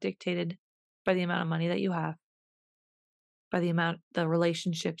is not dictated by the amount of money that you have, by the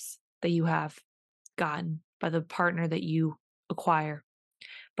relationships that you have gotten, by the partner that you acquire,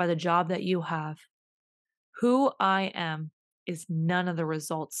 by the job that you have. Who I am is none of the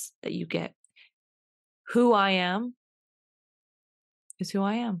results that you get. Who I am is who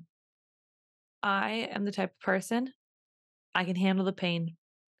I am. I am the type of person, I can handle the pain,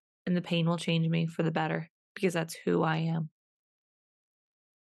 and the pain will change me for the better because that's who I am.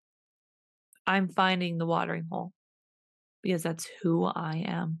 I'm finding the watering hole because that's who I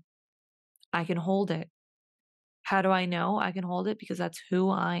am. I can hold it. How do I know I can hold it? Because that's who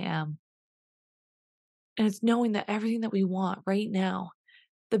I am. And it's knowing that everything that we want right now,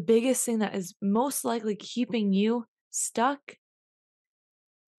 the biggest thing that is most likely keeping you stuck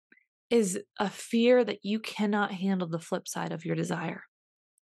is a fear that you cannot handle the flip side of your desire.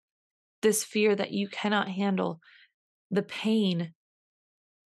 This fear that you cannot handle the pain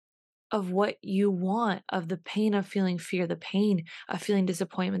of what you want, of the pain of feeling fear, the pain of feeling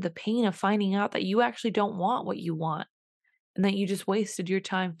disappointment, the pain of finding out that you actually don't want what you want and that you just wasted your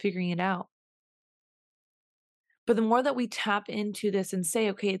time figuring it out. But the more that we tap into this and say,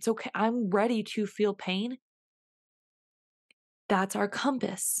 okay, it's okay, I'm ready to feel pain, that's our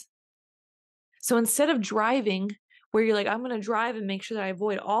compass. So instead of driving where you're like, I'm going to drive and make sure that I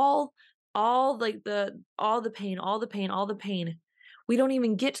avoid all the pain. We don't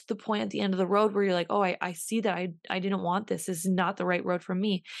even get to the point at the end of the road where you're like, oh, I see that I didn't want this. This is not the right road for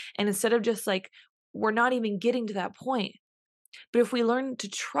me. And instead of just like, we're not even getting to that point. But if we learn to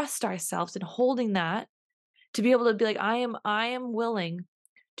trust ourselves and holding that, to be able to be like, I am willing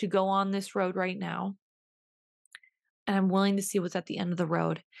to go on this road right now. And I'm willing to see what's at the end of the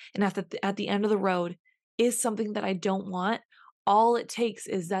road. And at the end of the road is something that I don't want. All it takes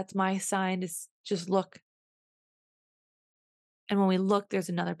is that's my sign to just look. And when we look, there's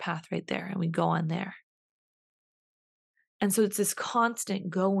another path right there, and we go on there. And so it's this constant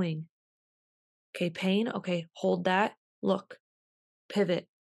going. Okay, pain. Okay, hold that. Look, pivot.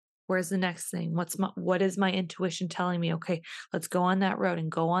 Where's the next thing? What is my intuition telling me? Okay, let's go on that road and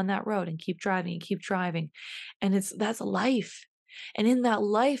go on that road and keep driving and keep driving. And that's life. And in that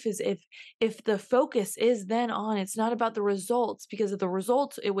life is if the focus is then on, it's not about the results, because of the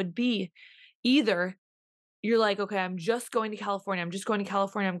results, it would be either you're like, okay, I'm just going to California. I'm just going to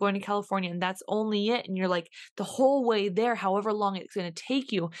California. I'm going to California. And that's only it. And you're like, the whole way there, however long it's going to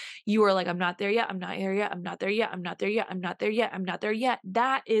take you, you are like, I'm not there yet. I'm not there yet. I'm not there yet. I'm not there yet. I'm not there yet. I'm not there yet.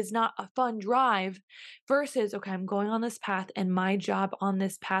 That is not a fun drive versus, okay, I'm going on this path and my job on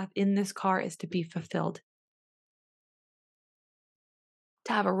this path in this car is to be fulfilled.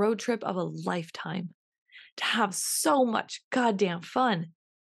 To have a road trip of a lifetime. To have so much goddamn fun.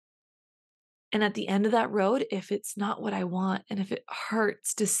 And at the end of that road, if it's not what I want, and if it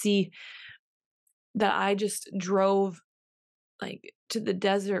hurts to see that I just drove like to the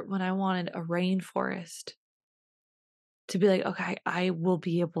desert when I wanted a rainforest, to be like, okay, I will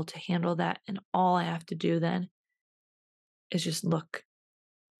be able to handle that. And all I have to do then is just look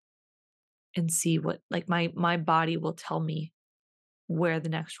and see what, like my body will tell me where the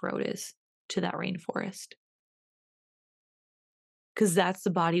next road is to that rainforest. Because that's the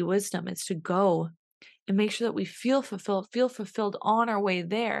body wisdom. It's to go and make sure that we feel fulfilled on our way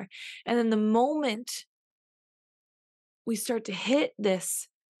there. And then the moment we start to hit this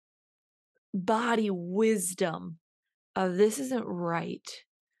body wisdom of this isn't right,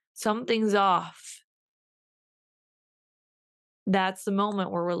 something's off, that's the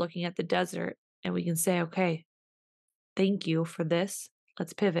moment where we're looking at the desert and we can say, okay, thank you for this.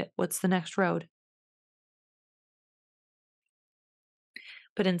 Let's pivot. What's the next road?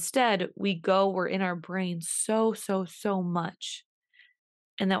 But instead, we're in our brain so much.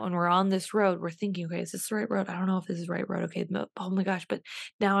 And that when we're on this road, we're thinking, okay, is this the right road? I don't know if this is the right road. Okay. Oh my gosh. But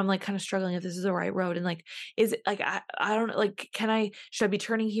now I'm like kind of struggling if this is the right road. And like, is it like, I don't know, like, should I be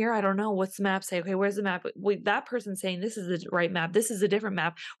turning here? I don't know. What's the map say? Okay. Where's the map? Wait, that person's saying this is the right map. This is a different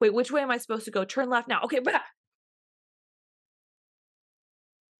map. Wait, which way am I supposed to go? Turn left now. Okay. Bah!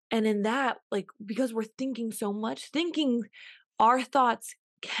 And in that, like, because we're thinking so much, our thoughts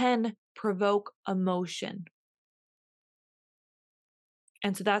can provoke emotion.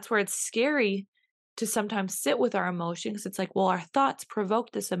 And so that's where it's scary to sometimes sit with our emotion, because it's like, well, our thoughts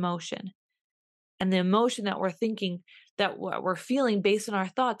provoke this emotion. And the emotion that we're thinking, that what we're feeling based on our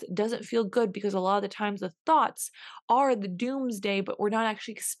thoughts doesn't feel good, because a lot of the times the thoughts are the doomsday, but we're not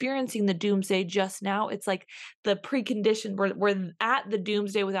actually experiencing the doomsday just now. It's like the precondition. We're at the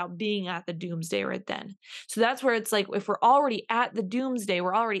doomsday without being at the doomsday right then. So that's where it's like, if we're already at the doomsday,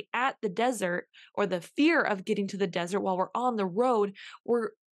 we're already at the desert, or the fear of getting to the desert while we're on the road, we're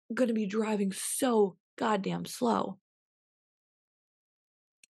going to be driving so goddamn slow.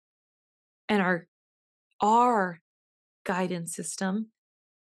 And our guidance system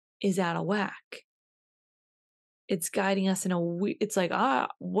is out of whack. It's guiding us in it's like,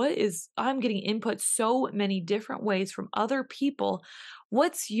 I'm getting input so many different ways from other people.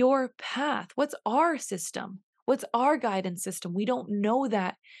 What's your path? What's our system? What's our guidance system? We don't know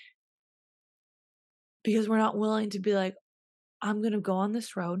that, because we're not willing to be like, I'm going to go on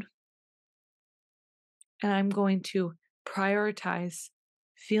this road and I'm going to prioritize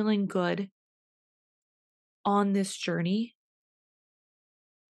feeling good on this journey.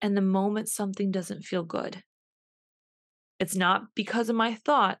 And the moment something doesn't feel good, it's not because of my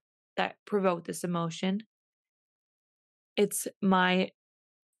thought that provoked this emotion. It's my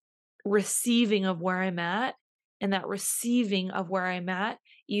receiving of where I'm at, and that receiving of where I'm at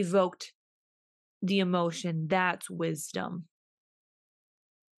evoked the emotion. That's wisdom.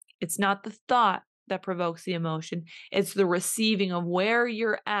 It's not the thought that provokes the emotion. It's the receiving of where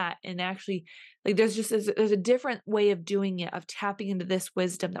you're at. And actually, like, there's a different way of doing it, of tapping into this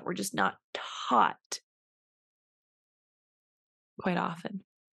wisdom that we're just not taught quite often.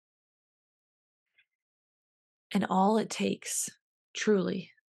 And all it takes,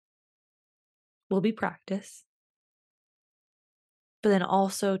 truly, will be practice. But then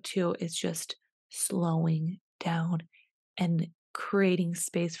also, too, it's just slowing down and creating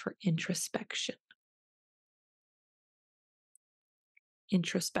space for introspection.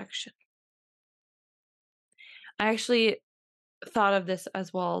 Introspection. I actually thought of this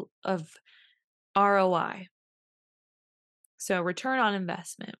as well, of ROI. So return on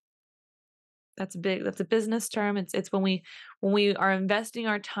investment. That's a business term. It's when we are investing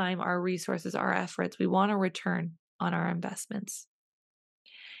our time, our resources, our efforts, we want a return on our investments.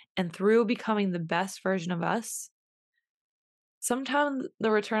 And through becoming the best version of us, sometimes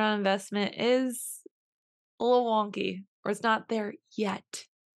the return on investment is a little wonky, or it's not there yet.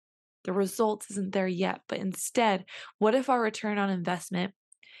 The result isn't there yet. But instead, what if our return on investment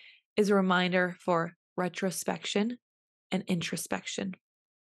is a reminder for retrospection and introspection?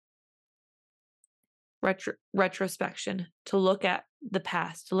 Retrospection, to look at the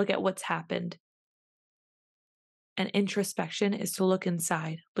past, to look at what's happened. And introspection is to look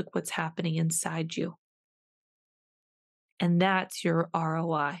inside, look what's happening inside you. And that's your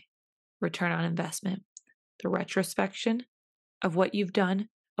ROI, return on investment. The retrospection of what you've done,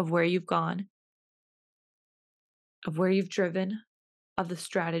 of where you've gone, of where you've driven, of the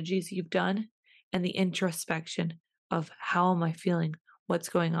strategies you've done, and the introspection of, how am I feeling? What's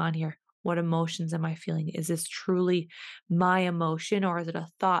going on here? What emotions am I feeling? Is this truly my emotion, or is it a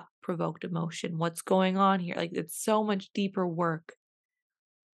thought-provoked emotion? What's going on here? Like, it's so much deeper work.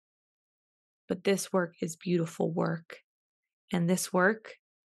 But this work is beautiful work. And this work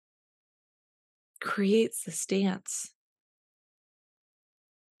creates the stance.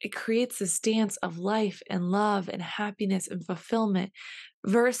 It creates the stance of life and love and happiness and fulfillment,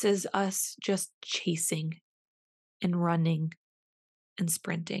 versus us just chasing and running and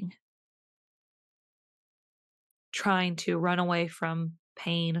sprinting, trying to run away from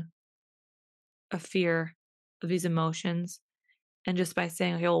pain, of fear, of these emotions. And just by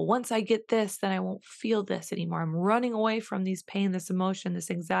saying, okay, well, once I get this, then I won't feel this anymore. I'm running away from these pain, this emotion, this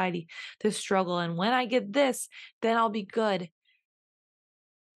anxiety, this struggle. And when I get this, then I'll be good.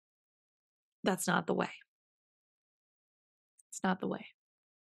 That's not the way. It's not the way.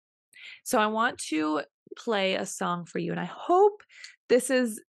 So I want to play a song for you. And I hope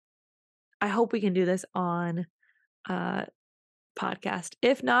we can do this on podcast.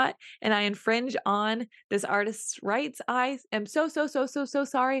 If not, and I infringe on this artist's rights, I am so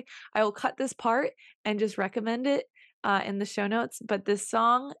sorry. I will cut this part and just recommend it in the show notes. But this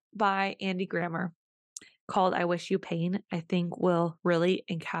song by Andy Grammer, called I Wish You Pain, I think will really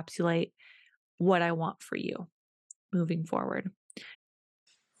encapsulate what I want for you moving forward.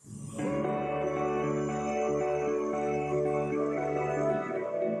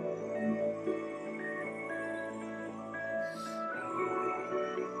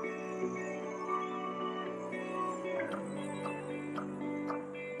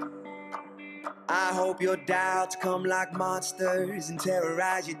 I hope your doubts come like monsters and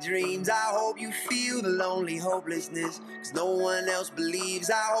terrorize your dreams. I hope you feel the lonely hopelessness, 'cause no one else believes.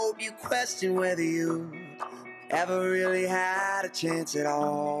 I hope you question whether you ever really had a chance at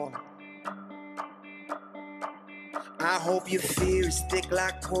all. I hope your fear is thick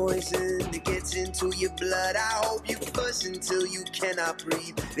like poison that gets into your blood. I hope you push until you cannot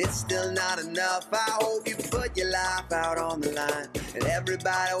breathe. It's still not enough. I hope you put your life out on the line and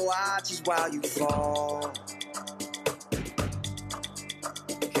everybody watches while you fall.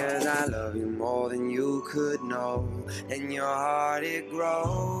 Because I love you more than you could know, and your heart, it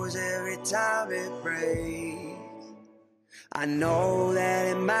grows every time it breaks. I know that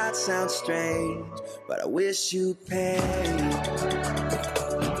it might sound strange, but I wish you pain.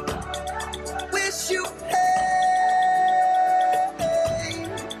 Wish you pain.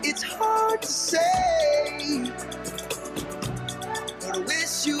 It's hard to say, but I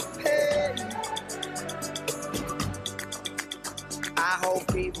wish you pain. I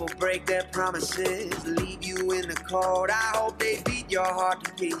hope people break their promises, leave you in the cold. I hope they beat your heart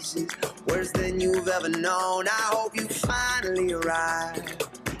to pieces, worse than you've ever known. I hope you finally arrive,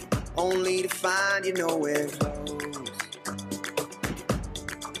 only to find you nowhere close.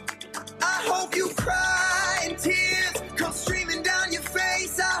 I hope you cry and tears come streaming down your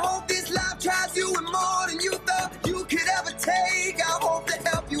face. I hope this life tries you with more than you thought you could ever take. I hope the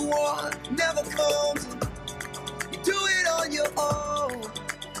help you want never comes, you do it on your own.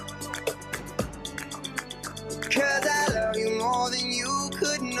 'Cause I love you more than you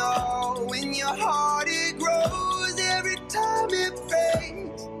could know. When your heart, it grows every time it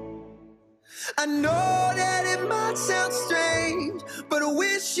breaks. I know that it might sound strange, but I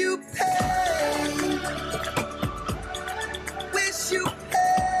wish you pain. Wish you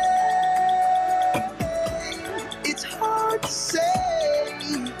pain. It's hard to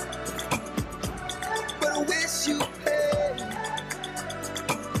say, but I wish you pain.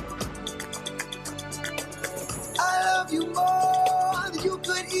 I love you more than you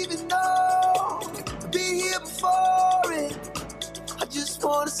could even know. I've been here before it. I just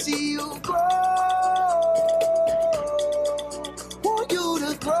wanna see you grow. Want you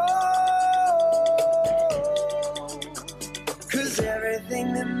to grow. 'Cause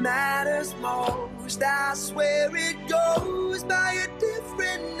everything that matters most, I swear it goes by a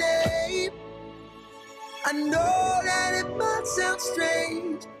different name. I know that it might sound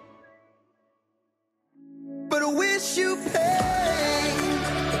strange, but I wish you pain.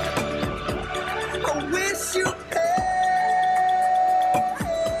 I wish you pain.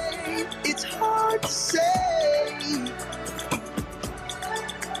 It's hard to say.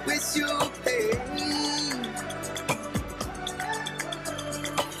 Wish you pain.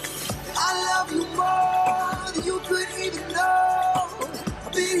 I love you more than you could even know.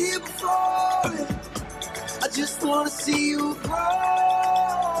 I've been here before it. I just wanna see you grow.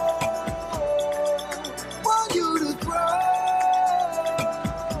 Want you to grow.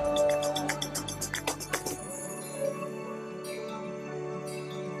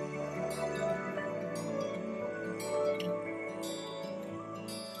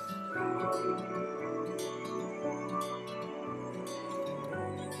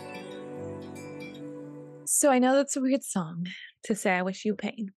 So I know that's a weird song to say I wish you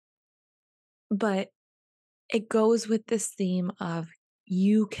pain, but it goes with this theme of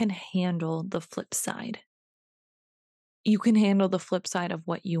you can handle the flip side. You can handle the flip side of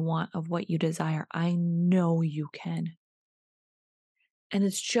what you want, of what you desire. I know you can. And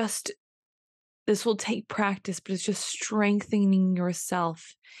it's just, this will take practice, but it's just strengthening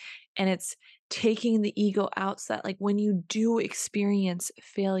yourself. And it's taking the ego out so that, like, when you do experience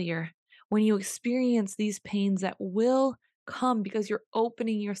failure, when you experience these pains that will come because you're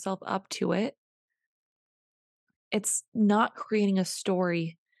opening yourself up to it, it's not creating a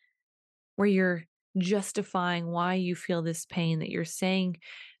story where you're justifying why you feel this pain, that you're saying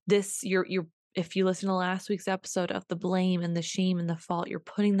this, you're if you listen to last week's episode of the blame and the shame and the fault, you're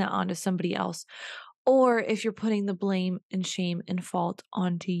putting that onto somebody else. Or if you're putting the blame and shame and fault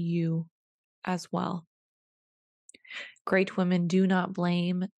onto you as well. Great women do not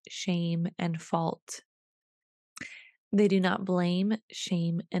blame, shame, and fault. They do not blame,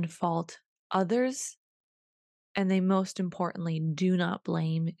 shame, and fault others. And they most importantly do not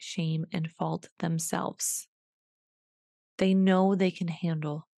blame, shame, and fault themselves. They know they can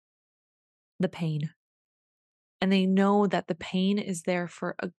handle the pain. And they know that the pain is there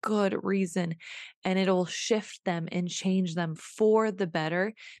for a good reason, and it'll shift them and change them for the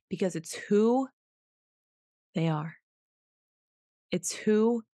better because it's who they are. It's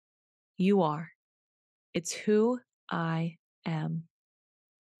who you are. It's who I am.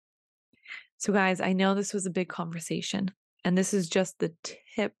 So guys, I know this was a big conversation, and this is just the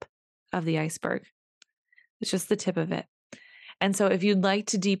tip of the iceberg. It's just the tip of it. And so if you'd like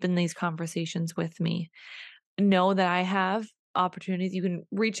to deepen these conversations with me, know that I have opportunities. You can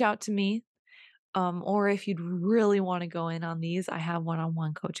reach out to me. Or if you'd really want to go in on these, I have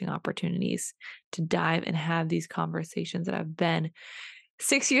one-on-one coaching opportunities to dive and have these conversations that have been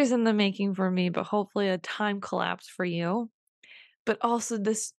 6 years in the making for me, but hopefully a time collapse for you. But also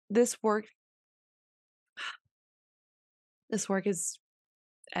this work is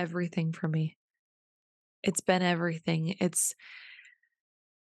everything for me. It's been everything. It's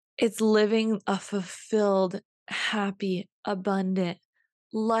living a fulfilled, happy, abundant,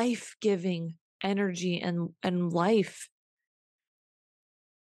 life-giving energy and life.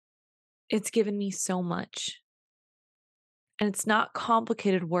 It's given me so much. And it's not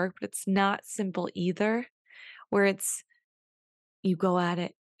complicated work, but it's not simple either, where it's you go at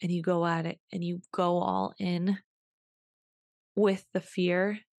it and you go at it and you go all in with the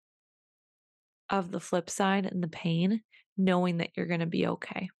fear of the flip side and the pain, knowing that you're going to be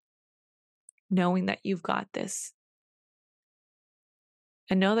okay, knowing that you've got this.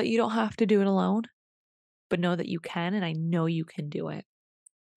 And know that you don't have to do it alone, but know that you can, and I know you can do it.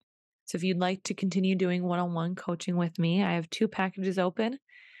 So if you'd like to continue doing one-on-one coaching with me, I have 2 packages open.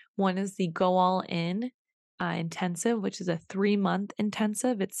 One is the Go All In intensive, which is a 3-month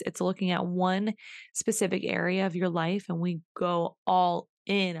intensive. It's looking at one specific area of your life, and we go all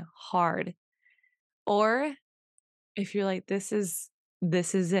in hard. Or if you're like, this is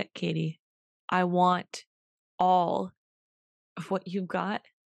it, Katie. I want all of what you've got.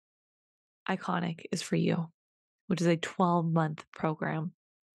 Iconic is for you, which is a 12-month program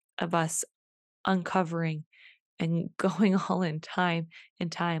of us uncovering and going all in time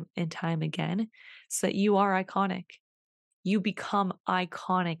and time and time again, so that you are iconic. You become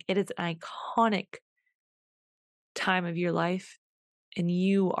iconic. It is an iconic time of your life, and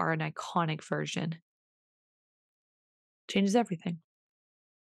you are an iconic version. Changes everything.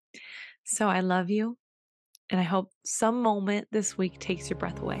 So I love you, and I hope some moment this week takes your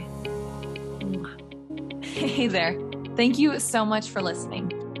breath away. Hey there. Thank you so much for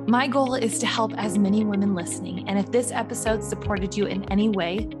listening. My goal is to help as many women listening, and if this episode supported you in any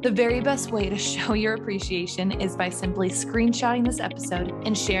way, the very best way to show your appreciation is by simply screenshotting this episode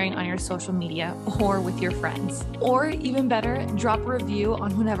and sharing on your social media or with your friends. Or even better, drop a review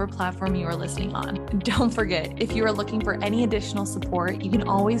on whatever platform you are listening on. Don't forget, if you are looking for any additional support, you can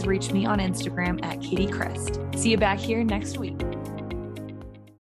always reach me on Instagram at Katie Christ. See you back here next week.